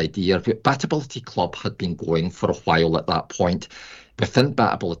business idea. BatAbility Club had been going for a while at that point. Within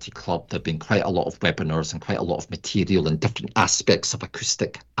BatAbility Club, there'd been quite a lot of webinars and quite a lot of material and different aspects of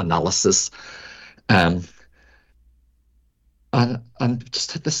acoustic analysis. And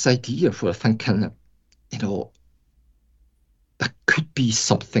just had this idea for thinking, there could be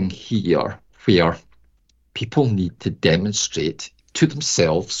something here where people need to demonstrate to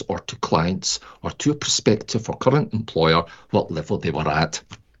themselves or to clients or to a prospective or current employer what level they were at.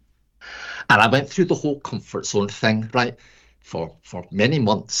 And I went through the whole comfort zone thing, right? For many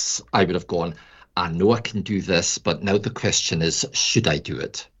months, I would have gone, I know I can do this, but now the question is, should I do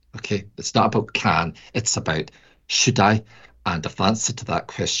it? Okay, it's not about can, it's about should I? And if the answer to that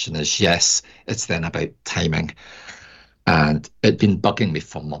question is yes, it's then about timing. And it'd been bugging me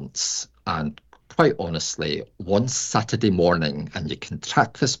for months. And quite honestly, one Saturday morning, and you can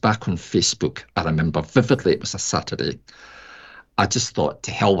track this back on Facebook, I remember vividly it was a Saturday, I just thought,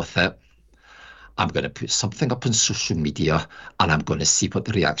 to hell with it. I'm going to put something up on social media and I'm going to see what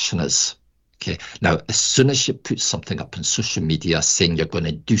the reaction is. Okay. Now, as soon as you put something up on social media saying you're going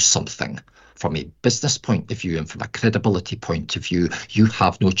to do something from a business point of view and from a credibility point of view, you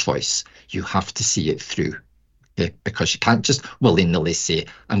have no choice. You have to see it through. Okay? Because you can't just willy-nilly say,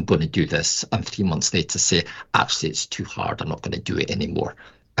 I'm going to do this, and 3 months later say, actually, it's too hard, I'm not going to do it anymore.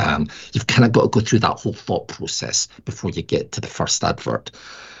 You've kind of got to go through that whole thought process before you get to the first advert.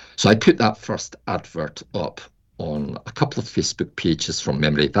 So I put that first advert up on a couple of Facebook pages from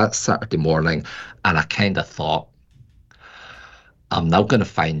memory that Saturday morning, and I kind of thought, I'm now going to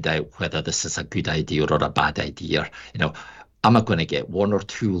find out whether this is a good idea or a bad idea. Am I going to get 1 or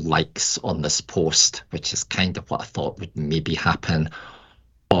 2 likes on this post, which is kind of what I thought would maybe happen,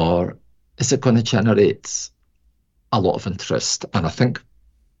 or is it going to generate a lot of interest? And I think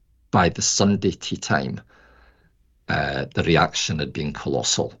by the Sunday tea time, the reaction had been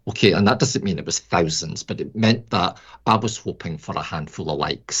colossal. Okay, and that doesn't mean it was thousands, but it meant that I was hoping for a handful of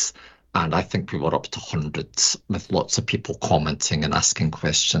likes, and I think we were up to hundreds with lots of people commenting and asking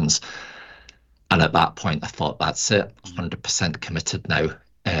questions. And at that point, I thought, that's it, 100% committed now.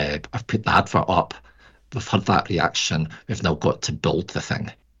 I've put the advert up. We've had that reaction. We've now got to build the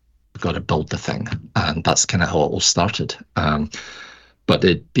thing. We've got to build the thing. And that's kind of how it all started. But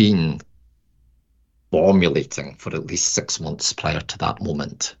it'd been formulating for at least 6 months prior to that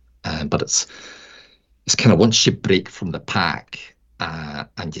moment. But it's kind of once you break from the pack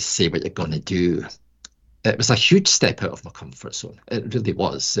and you say what you're going to do, it was a huge step out of my comfort zone. It really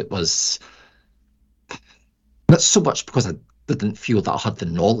was. It was not so much because I didn't feel that I had the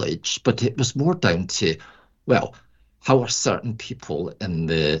knowledge, but it was more down to, well, how are certain people in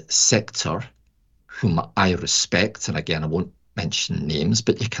the sector whom I respect, and again, I won't mention names,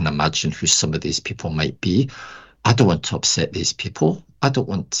 but you can imagine who some of these people might be. I don't want to upset these people. I don't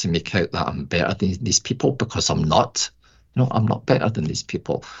want to make out that I'm better than these people, because I'm not. I'm not better than these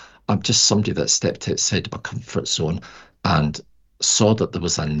people. I'm just somebody that stepped outside of my comfort zone and saw that there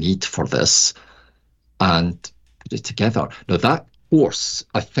was a need for this and put it together. Now, that course,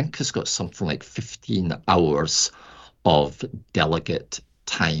 I think, has got something like 15 hours of delegate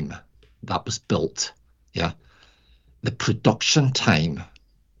time that was built. Yeah. The production time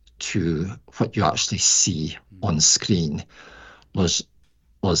to what you actually see on screen was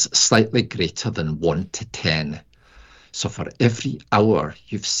slightly greater than 1 to 10. So for every hour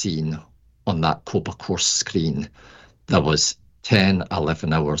you've seen on that COBA course screen, there was 10,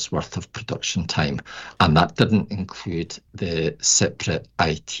 11 hours worth of production time. And that didn't include the separate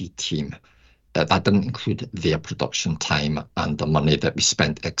IT team. That didn't include their production time and the money that we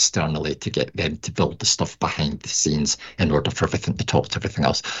spent externally to get them to build the stuff behind the scenes in order for everything to talk to everything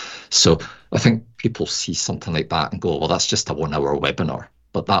else. So I think people see something like that and go, well, that's just a 1 hour webinar.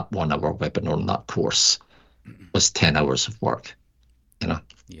 But that 1 hour webinar on that course was 10 hours of work,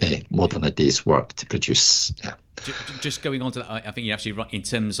 more than a day's work to produce. Yeah. Just going on to that, I think you're absolutely right in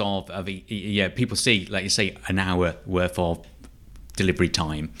terms of people see, like you say, an hour worth of delivery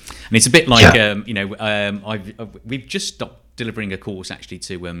time, and it's a bit like we've just stopped delivering a course actually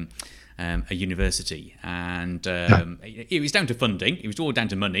to a university, and it was down to funding. It was all down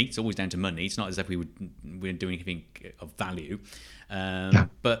to money. It's always down to money. It's not as if we're doing anything of value.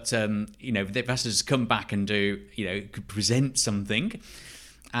 But they've asked us to come back and do, present something,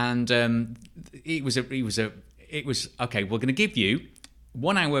 and it was okay. We're going to give you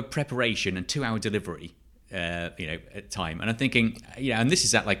 1 hour preparation and 2 hour delivery, at time. And I'm thinking, and this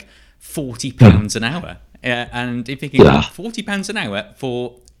is at like £40 an hour, and if thinking £40 an hour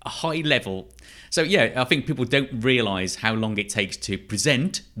for a high level. So I think people don't realise how long it takes to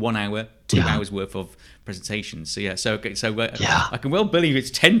present 1 hour, 2 hours worth of presentations. So I can well believe it's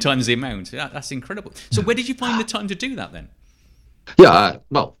 10 times the amount. That's incredible. So where did you find the time to do that then?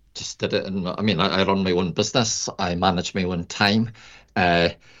 Well, just did it. And I mean, I run my own business. I manage my own time.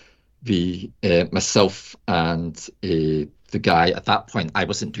 Myself and the guy at that point, I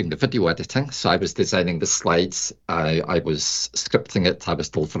wasn't doing the video editing, so I was designing the slides, I was scripting it, I was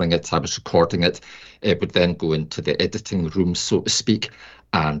delivering it, I was recording it. It would then go into the editing room, so to speak,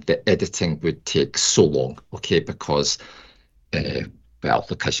 and the editing would take so long, because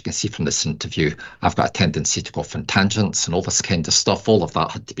look, as you can see from this interview, I've got a tendency to go off on tangents and all this kind of stuff. All of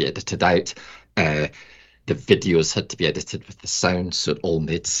that had to be edited out. The videos had to be edited with the sound, so it all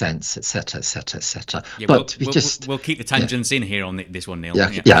made sense, etc., etc., etc. But we'll keep the tangents in here on this one, Neil.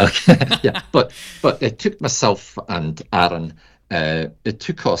 But it took myself and Aaron. It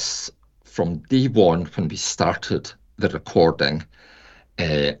took us from day one when we started the recording.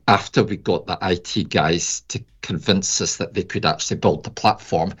 After we got the IT guys to convince us that they could actually build the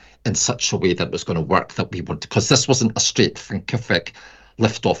platform in such a way that it was going to work that we wanted, because this wasn't a straight thinkific,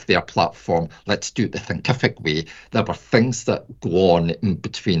 lift off their platform. Let's do it the Thinkific way. There were things that go on in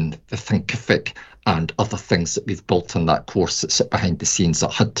between the Thinkific and other things that we've built in that course that sit behind the scenes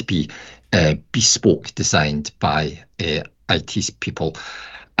that had to be bespoke, designed by IT people.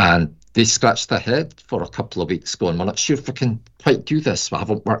 And they scratched their head for a couple of weeks going, we're not sure if we can quite do this. We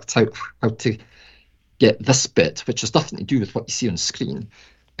haven't worked out how to get this bit, which has nothing to do with what you see on screen.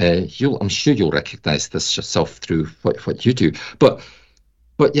 I'm sure you'll recognise this yourself through what you do. But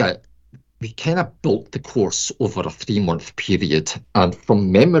yeah, we kind of built the course over a 3-month period. And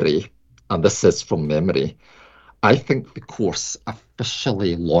from memory, and this is from memory, I think the course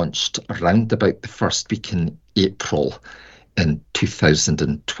officially launched around about the first week in April in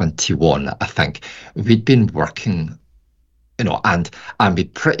 2021, I think. We'd been working, and we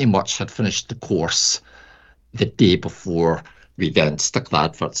pretty much had finished the course the day before we then stuck the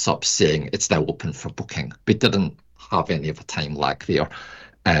adverts up saying it's now open for booking. We didn't have any of a time lag there.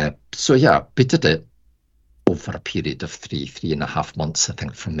 So yeah, we did it over a period of 3.5 months, I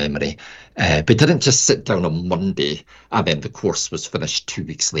think, from memory. We didn't just sit down on Monday and then the course was finished 2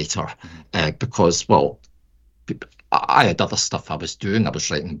 weeks later, because, well, I had other stuff I was doing. I was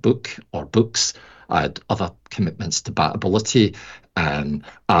writing books. I had other commitments to BatAbility.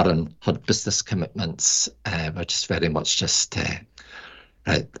 Aaron had business commitments. We're just very much just,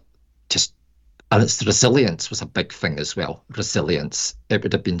 and it's resilience was a big thing as well. Resilience. It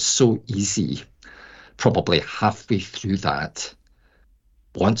would have been so easy, probably halfway through that,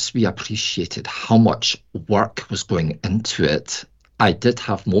 once we appreciated how much work was going into it. I did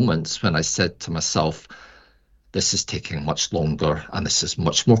have moments when I said to myself, this is taking much longer and this is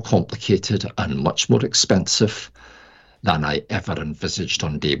much more complicated and much more expensive than I ever envisaged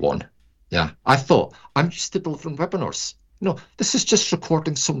on day one. Yeah, I thought, I'm used to delivering webinars. No, this is just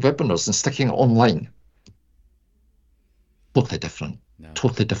recording some webinars and sticking it online. Totally different. No.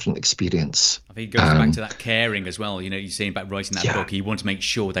 Totally different experience. I think it goes back to that caring as well. You're saying about writing that book, you want to make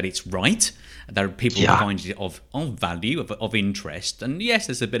sure that it's right, that people find it of value, of interest. And yes,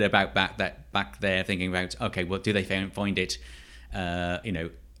 there's a bit about back there thinking about, okay, well, do they find it,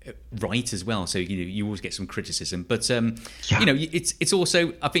 right as well? So you always get some criticism, but it's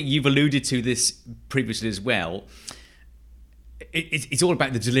also, I think you've alluded to this previously as well. It's all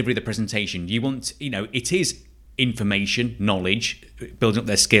about the delivery of the presentation. You want, it is information, knowledge, building up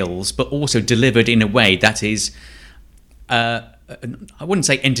their skills, but also delivered in a way that is, I wouldn't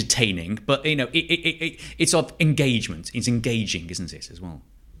say entertaining, but it's of engagement. It's engaging, isn't it, as well?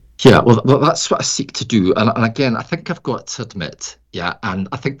 Yeah, well, that's what I seek to do. And again, I think I've got to admit, and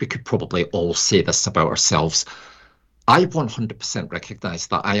I think we could probably all say this about ourselves. I 100% recognise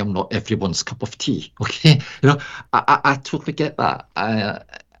that I am not everyone's cup of tea. Okay, I totally get that.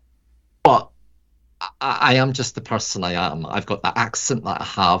 But I am just the person I am. I've got the accent that I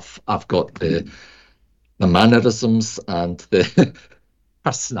have. I've got the mannerisms and the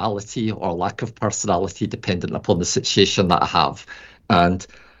personality or lack of personality, dependent upon the situation that I have. And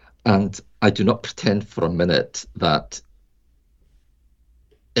I do not pretend for a minute that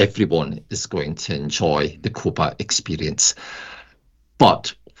everyone is going to enjoy the COBA experience.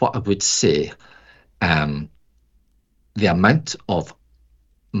 But what I would say, the amount of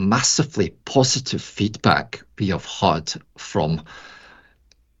massively positive feedback we have had from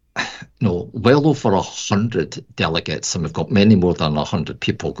well over 100 delegates, and we've got many more than 100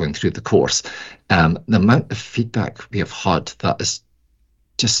 people going through the course. The amount of feedback we have had that is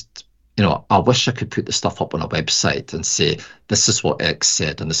just, I wish I could put the stuff up on a website and say, this is what X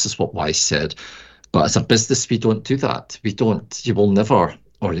said and this is what Y said. But as a business, we don't do that. You will never,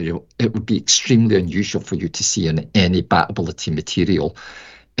 or it would be extremely unusual for you to see in any BatAbility material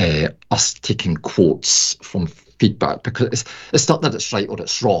us taking quotes from feedback, because it's not that it's right or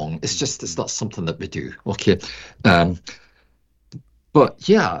it's wrong. It's just, it's not something that we do. Okay. But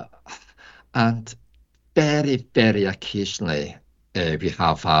yeah, and very, very occasionally we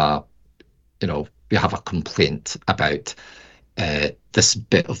have a complaint about this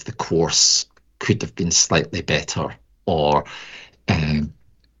bit of the course could have been slightly better, or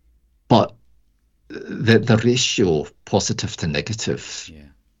but the ratio positive to negative,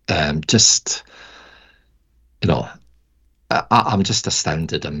 just I'm just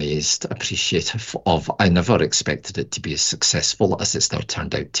astounded, amazed, appreciative of. I never expected it to be as successful as it's now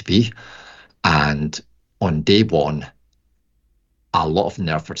turned out to be. And on day one, a lot of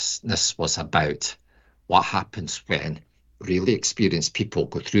nervousness was about what happens when really experienced people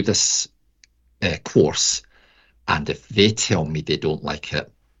go through this course, and if they tell me they don't like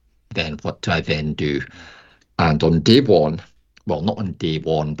it, then what do I then do? And on day one, well, not on day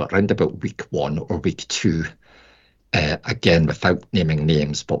one, but around about week 1 or week 2, again, without naming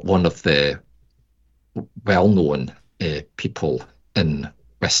names, but one of the well-known people in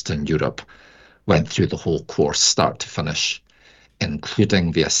Western Europe went through the whole course, start to finish,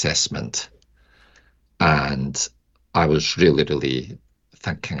 including the assessment. And I was really, really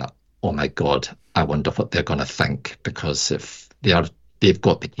thinking, oh my God, I wonder what they're going to think, because if they've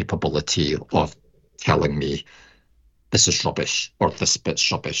got the capability of telling me this is rubbish, or this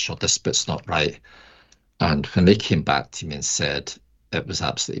bit's rubbish, or this bit's not right. And when they came back to me and said it was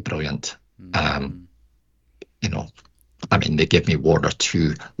absolutely brilliant, I mean, they gave me one or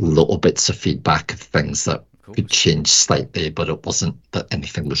two little bits of feedback of things that could change slightly, but it wasn't that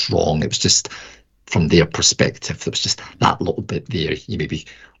anything was wrong. It was just from their perspective, there was just that little bit there. You maybe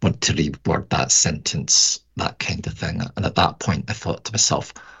want to reword that sentence, that kind of thing. And at that point, I thought to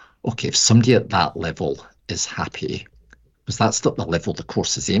myself, okay, if somebody at that level is happy, because that's not the level the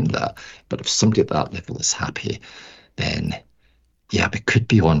course is aimed at, but if somebody at that level is happy, then yeah, we could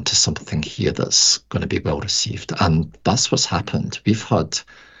be on to something here that's going to be well received. And that's what's happened. We've had,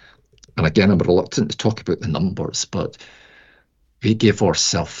 and again, I'm reluctant to talk about the numbers, but we gave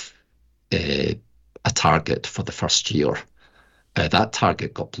ourselves a target for the first year. That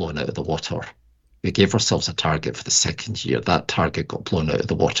target got blown out of the water. We gave ourselves a target for the second year. That target got blown out of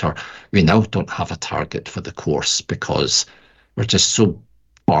the water. We now don't have a target for the course because we're just so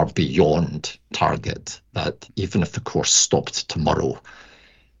far beyond target that even if the course stopped tomorrow,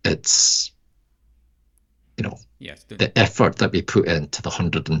 it's, the effort that we put into the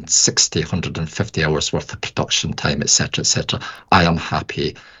 160, 150 hours worth of production time, etc., I am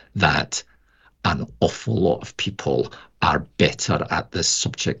happy that an awful lot of people are better at this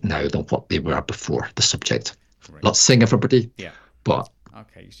subject now than what they were before the subject. Right. Not saying everybody, but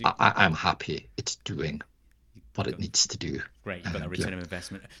okay, so I'm happy it's doing what it needs to do. Great, you've got that return of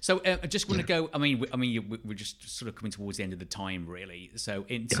investment. So I just want to go, we're just sort of coming towards the end of the time, really. So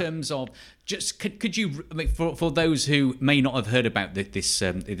in terms of, just could you, for those who may not have heard about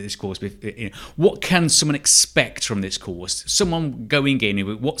this course, what can someone expect from this course? Someone going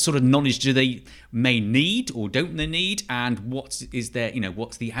in, what sort of knowledge do they may need or don't they need? And what's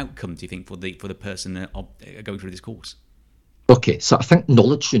the outcome, do you think, for the person going through this course? Okay, so I think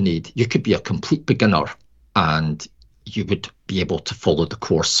knowledge you could be a complete beginner and you would be able to follow the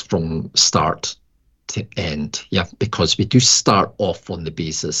course from start to end, because we do start off on the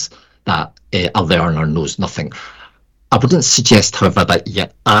basis that a learner knows nothing. I wouldn't suggest, however, that you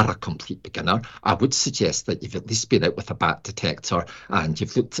are a complete beginner. I would suggest that you've at least been out with a bat detector and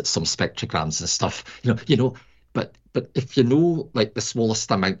you've looked at some spectrograms and stuff, but if you know like the smallest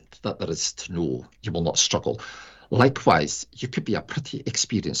amount that there is to know, you will not struggle. Likewise, you could be a pretty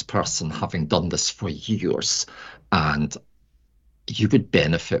experienced person having done this for years, and you would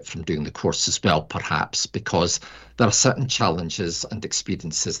benefit from doing the course as well, perhaps, because there are certain challenges and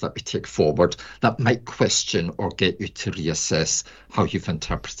experiences that we take forward that might question or get you to reassess how you've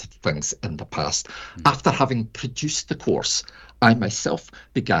interpreted things in the past. After having produced the course, I myself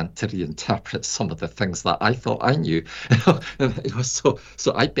began to reinterpret some of the things that I thought I knew. So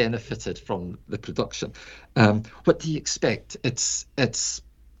I benefited from the production. What do you expect? It's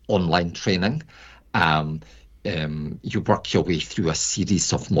online training. You work your way through a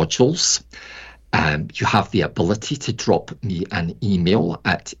series of modules. You have the ability to drop me an email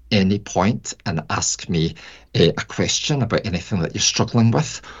at any point and ask me a question about anything that you're struggling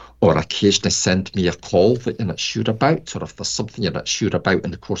with, or occasionally send me a call that you're not sure about, or if there's something you're not sure about in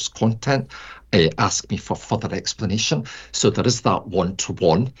the course content, ask me for further explanation. So there is that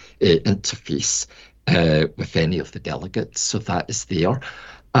one-to-one interface with any of the delegates, so that is there.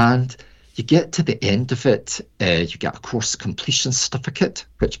 And you get to the end of it, you get a course completion certificate,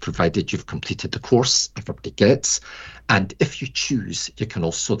 which, provided you've completed the course, everybody gets. And if you choose, you can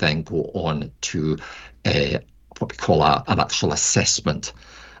also then go on to what we call an actual assessment.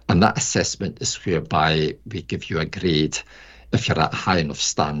 And that assessment is whereby we give you a grade if you're at high enough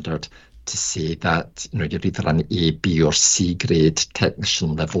standard to say that you're either an A, B, or C grade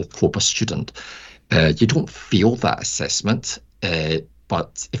technician level COBA student. You don't fail that assessment.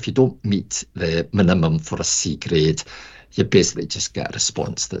 But if you don't meet the minimum for a C grade, you basically just get a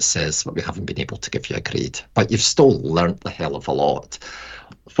response that says, well, we haven't been able to give you a grade. But you've still learnt the hell of a lot.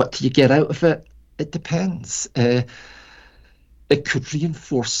 What do you get out of it? It depends. It could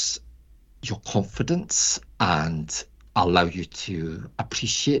reinforce your confidence and allow you to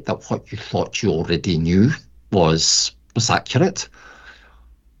appreciate that what you thought you already knew was accurate.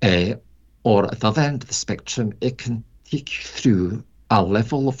 Or at the other end of the spectrum, it can take you through a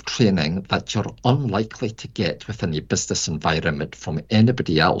level of training that you're unlikely to get within a business environment from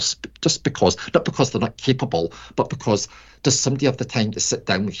anybody else, just because, not because they're not capable, but because does somebody have the time to sit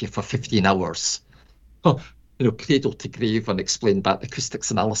down with you for 15 hours? Cradle to grave and explain back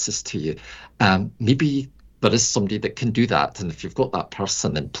acoustics analysis to you. Maybe there is somebody that can do that. And if you've got that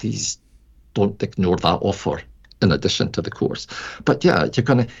person, then please don't ignore that offer in addition to the course. But yeah, you're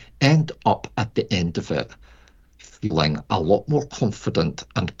going to end up at the end of it feeling a lot more confident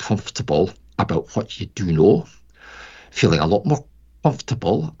and comfortable about what you do know, feeling a lot more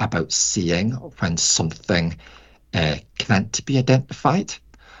comfortable about seeing when something can't be identified,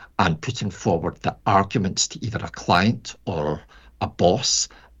 and putting forward the arguments to either a client or a boss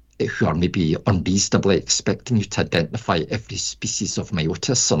who are maybe unreasonably expecting you to identify every species of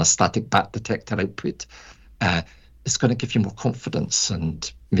meiotis on a static bat detector output. It's going to give you more confidence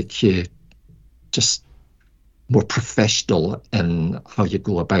and make you just more professional in how you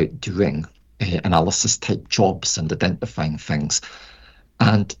go about doing analysis type jobs and identifying things.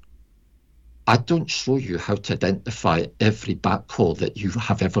 And I don't show you how to identify every bat call that you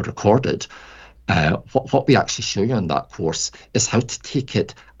have ever recorded. What we actually show you in that course is how to take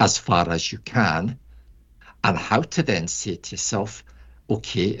it as far as you can, and how to then say to yourself,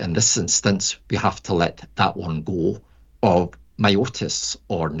 okay, in this instance, we have to let that one go, or meiotis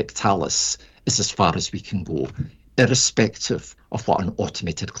or nyctalis is as far as we can go, irrespective of what an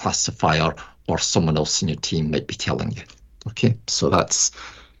automated classifier or someone else in your team might be telling you. Okay, so that's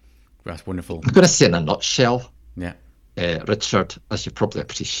wonderful. I'm going to say in a nutshell, yeah, Richard, as you probably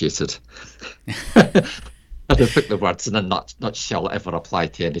appreciated. I don't think the words in a nutshell ever apply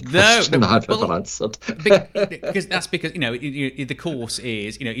to any question I've ever answered. because the course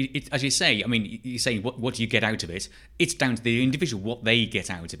is, as you say, I mean, you say, what do you get out of it? It's down to the individual, what they get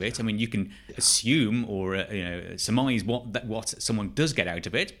out of it. I mean, you can assume or, surmise what someone does get out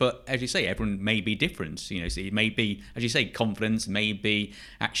of it. But as you say, everyone may be different. So it may be, as you say, confidence, may be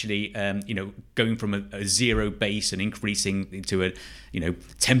actually, going from a zero base and increasing to a,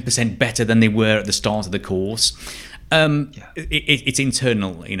 10% better than they were at the start of the course. It's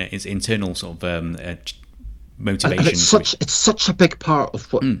internal, it's internal sort of motivation. And it's such a big part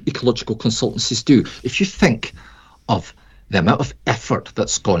of what ecological consultancies do. If you think of the amount of effort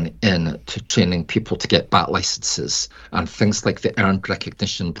that's gone into training people to get bat licenses and things like the earned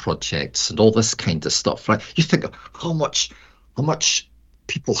recognition projects and all this kind of stuff, right? You think of how much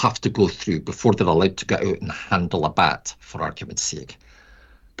people have to go through before they're allowed to go out and handle a bat, for argument's sake.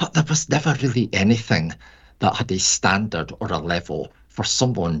 But there was never really anything that had a standard or a level for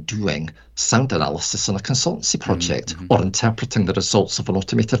someone doing sound analysis on a consultancy project or interpreting the results of an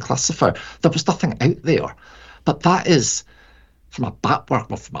automated classifier. There was nothing out there. But that is, from a bat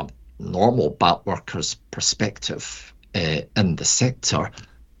worker, from a normal bat worker's perspective in the sector,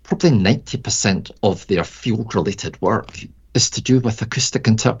 probably 90% of their field-related work is to do with acoustic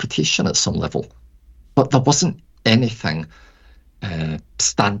interpretation at some level. But there wasn't anything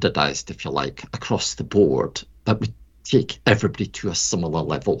standardized, if you like, across the board that would take everybody to a similar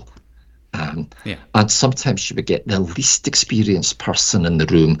level. And sometimes you would get the least experienced person in the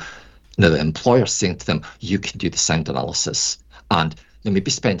room, the employer saying to them, you can do the sound analysis. And they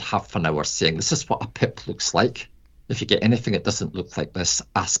maybe spend half an hour saying, this is what a PIP looks like. If you get anything that doesn't look like this,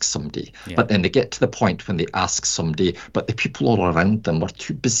 ask somebody. Yeah. But then they get to the point when they ask somebody, but the people all around them are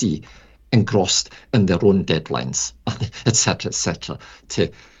too busy, engrossed in their own deadlines, etc.,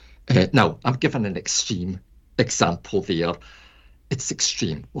 now, I'm giving an extreme example there. It's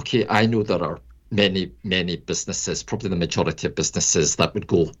extreme. Okay, I know there are many businesses, probably the majority of businesses, that would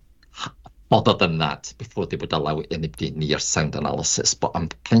go further than that before they would allow anybody near sound analysis. But I'm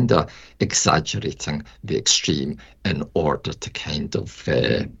kind of exaggerating the extreme in order to kind of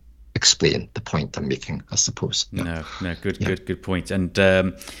explain the point I'm making, I suppose. No, good point. And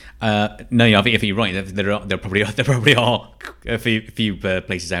no, I think you're right. There probably are a few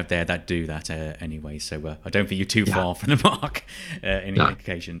places out there that do that anyway. So I don't think you're too far from the mark in any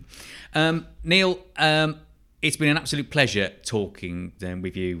occasion. Neil, it's been an absolute pleasure talking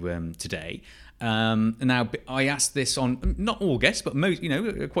with you today. Now, I asked this on not all guests, but most,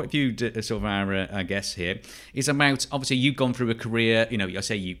 quite a few sort of our guests here. Is about, obviously you've gone through a career. I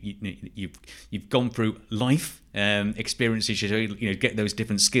say you've gone through life experiences. You get those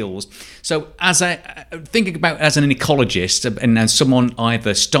different skills. So, thinking about as an ecologist and as someone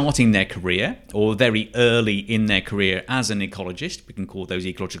either starting their career or very early in their career as an ecologist, we can call those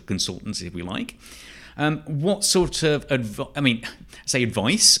ecological consultants if we like. What sort of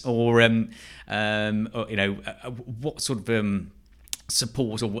advice or what sort of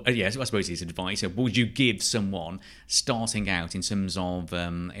support, or yes, I suppose it's advice, would you give someone starting out in terms of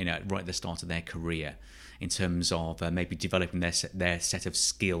right at the start of their career, in terms of maybe developing their set of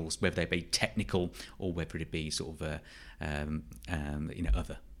skills, whether they be technical or whether it be sort of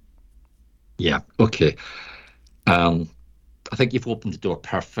other? Yeah, okay. I think you've opened the door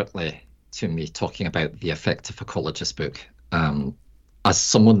perfectly to me talking about the Effective Ecologist book. As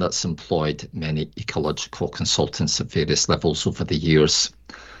someone that's employed many ecological consultants at various levels over the years,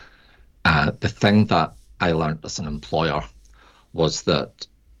 the thing that I learned as an employer was that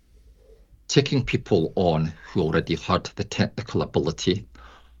taking people on who already had the technical ability,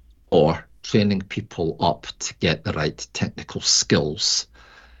 or training people up to get the right technical skills,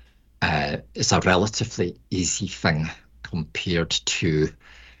 is a relatively easy thing compared to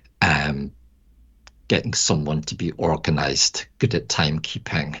getting someone to be organized, good at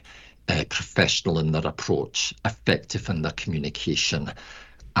timekeeping, professional in their approach, effective in their communication,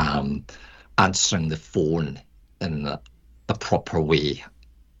 answering the phone in the proper way,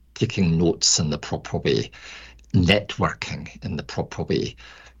 taking notes in the proper way, networking in the proper way,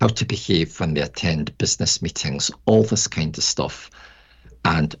 how to behave when they attend business meetings, all this kind of stuff.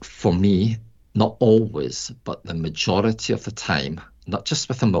 And for me, not always, but the majority of the time, not just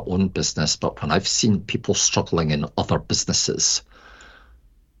within my own business, but when I've seen people struggling in other businesses,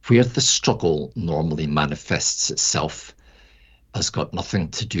 where the struggle normally manifests itself has got nothing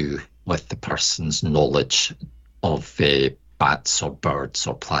to do with the person's knowledge of bats or birds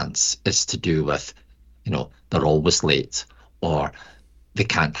or plants. It's to do with, they're always late, or they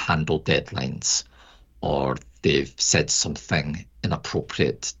can't handle deadlines, or they've said something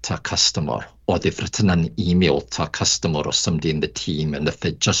inappropriate to a customer, or they've written an email to a customer or somebody in the team, and if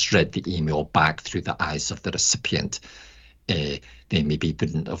they just read the email back through the eyes of the recipient, they maybe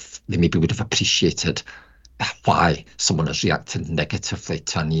would have appreciated why someone has reacted negatively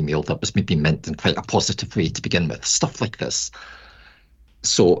to an email that was maybe meant in quite a positive way to begin with, stuff like this.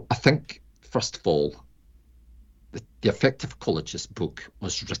 So I think, first of all, the Effective Ecologist book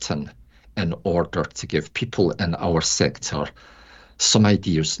was written in order to give people in our sector some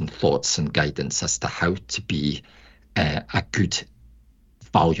ideas and thoughts and guidance as to how to be a good,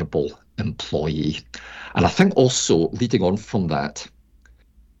 valuable employee. And I think also, leading on from that,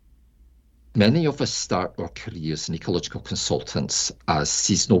 many of us start our careers in ecological consultants as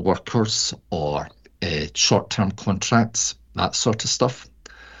seasonal workers or short-term contracts, that sort of stuff.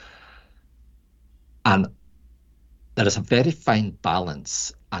 And there is a very fine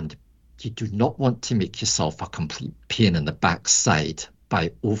balance, and you do not want to make yourself a complete pain in the backside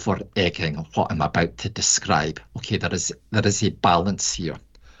by over-egging what I'm about to describe. Okay, there is a balance here.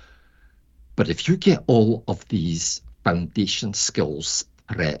 But if you get all of these foundation skills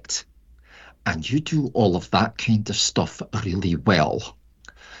correct, and you do all of that kind of stuff really well,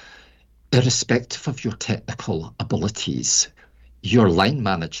 irrespective of your technical abilities, your line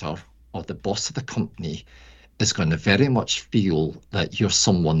manager or the boss of the company is going to very much feel that you're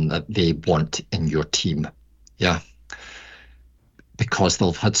someone that they want in your team. Yeah. Because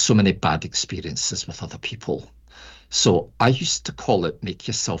they'll have had so many bad experiences with other people. So I used to call it make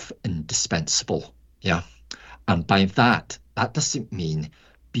yourself indispensable. Yeah. And by that doesn't mean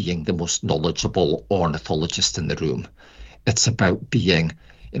being the most knowledgeable ornithologist in the room. It's about being,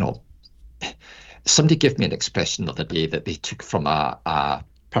 somebody gave me an expression the other day that they took from a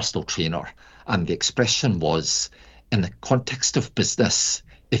personal trainer. And the expression was, in the context of business,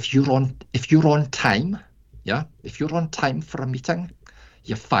 if you're on time, yeah, if you're on time for a meeting,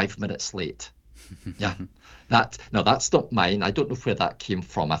 you're 5 minutes late. Yeah. That's not mine. I don't know where that came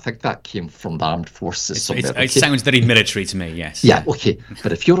from. I think that came from the armed forces. It sounds very military to me, yes. Yeah, okay.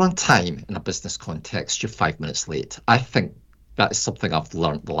 But if you're on time in a business context, you're 5 minutes late. I think that is something I've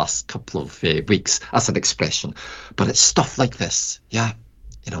learned the last couple of weeks as an expression. But it's stuff like this. Yeah.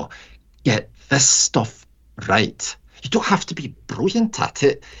 Get this stuff right. You don't have to be brilliant at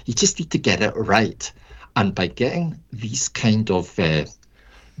it. You just need to get it right. And by getting these kind of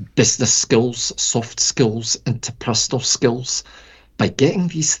business skills, soft skills, interpersonal skills, by getting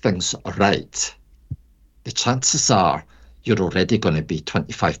these things right, the chances are you're already going to be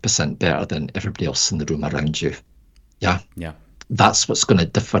 25% better than everybody else in the room around you. Yeah. Yeah. That's what's going to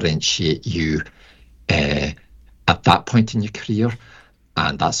differentiate you at that point in your career.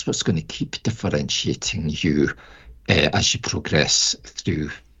 And that's what's going to keep differentiating you as you progress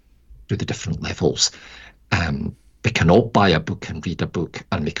through the different levels. We can all buy a book and read a book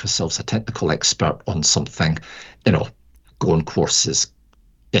and make ourselves a technical expert on something, go on courses,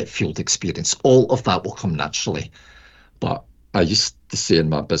 get field experience. All of that will come naturally. But I used to say in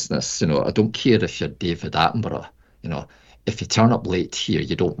my business, I don't care if you're David Attenborough, if you turn up late here,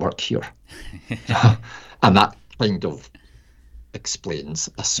 you don't work here. And that kind of explains,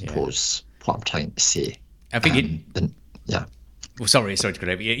 I suppose, what I'm trying to say. I think yeah. Well, sorry to cut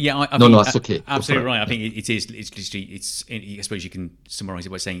over. Yeah, I No, think, that's okay. Absolutely right. I think it is. It's literally. I suppose you can summarise it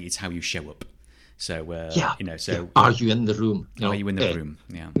by saying it's how you show up. So are you in the room? Are you in the room?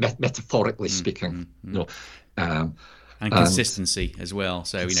 Yeah. Metaphorically speaking, and consistency as well.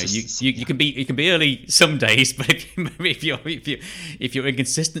 So you can be early some days, but if you're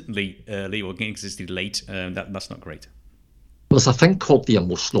inconsistently early or inconsistently late, that's not great. There's a thing called the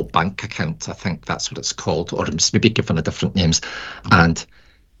emotional bank account. I think that's what it's called, or it's maybe given a different names. And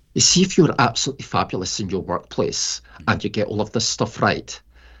you see, if you're absolutely fabulous in your workplace and you get all of this stuff right,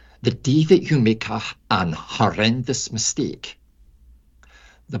 the day that you make an horrendous mistake,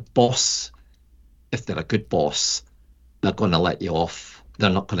 the boss, if they're a good boss, they're going to let you off. They're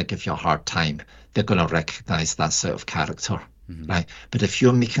not going to give you a hard time. They're going to recognize that's out of character, right? But if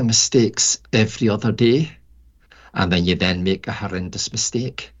you're making mistakes every other day, and then you make a horrendous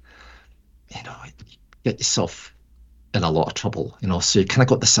mistake, you get yourself in a lot of trouble, so you kind of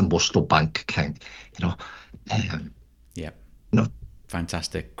got this emotional bank account,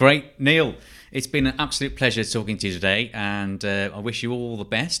 Fantastic. Great. Neil, it's been an absolute pleasure talking to you today, and I wish you all the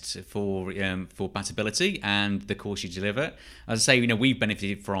best for BatAbility and the course you deliver. As I say, we've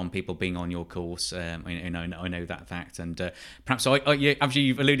benefited from people being on your course. I know that fact, and perhaps as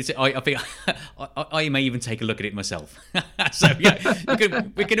you've alluded to, I think I may even take a look at it myself. So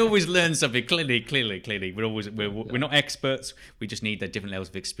we can always learn something. Clearly, we're not experts. We just need the different levels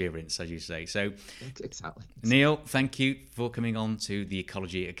of experience, as you say. So, exactly. Neil, thank you for coming on to the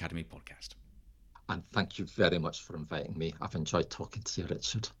Ecology Academy podcast. And thank you very much for inviting me. I've enjoyed talking to you,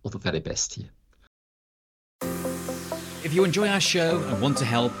 Richard. All the very best to you. If you enjoy our show and want to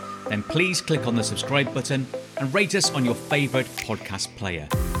help, then please click on the subscribe button and rate us on your favourite podcast player,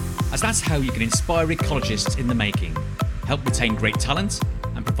 as that's how you can inspire ecologists in the making, help retain great talent,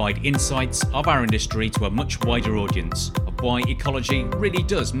 and provide insights of our industry to a much wider audience of why ecology really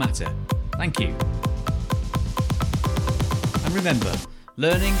does matter. Thank you. And remember,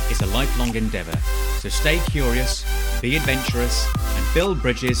 learning is a lifelong endeavour, so stay curious, be adventurous, and build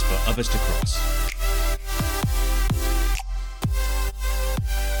bridges for others to cross.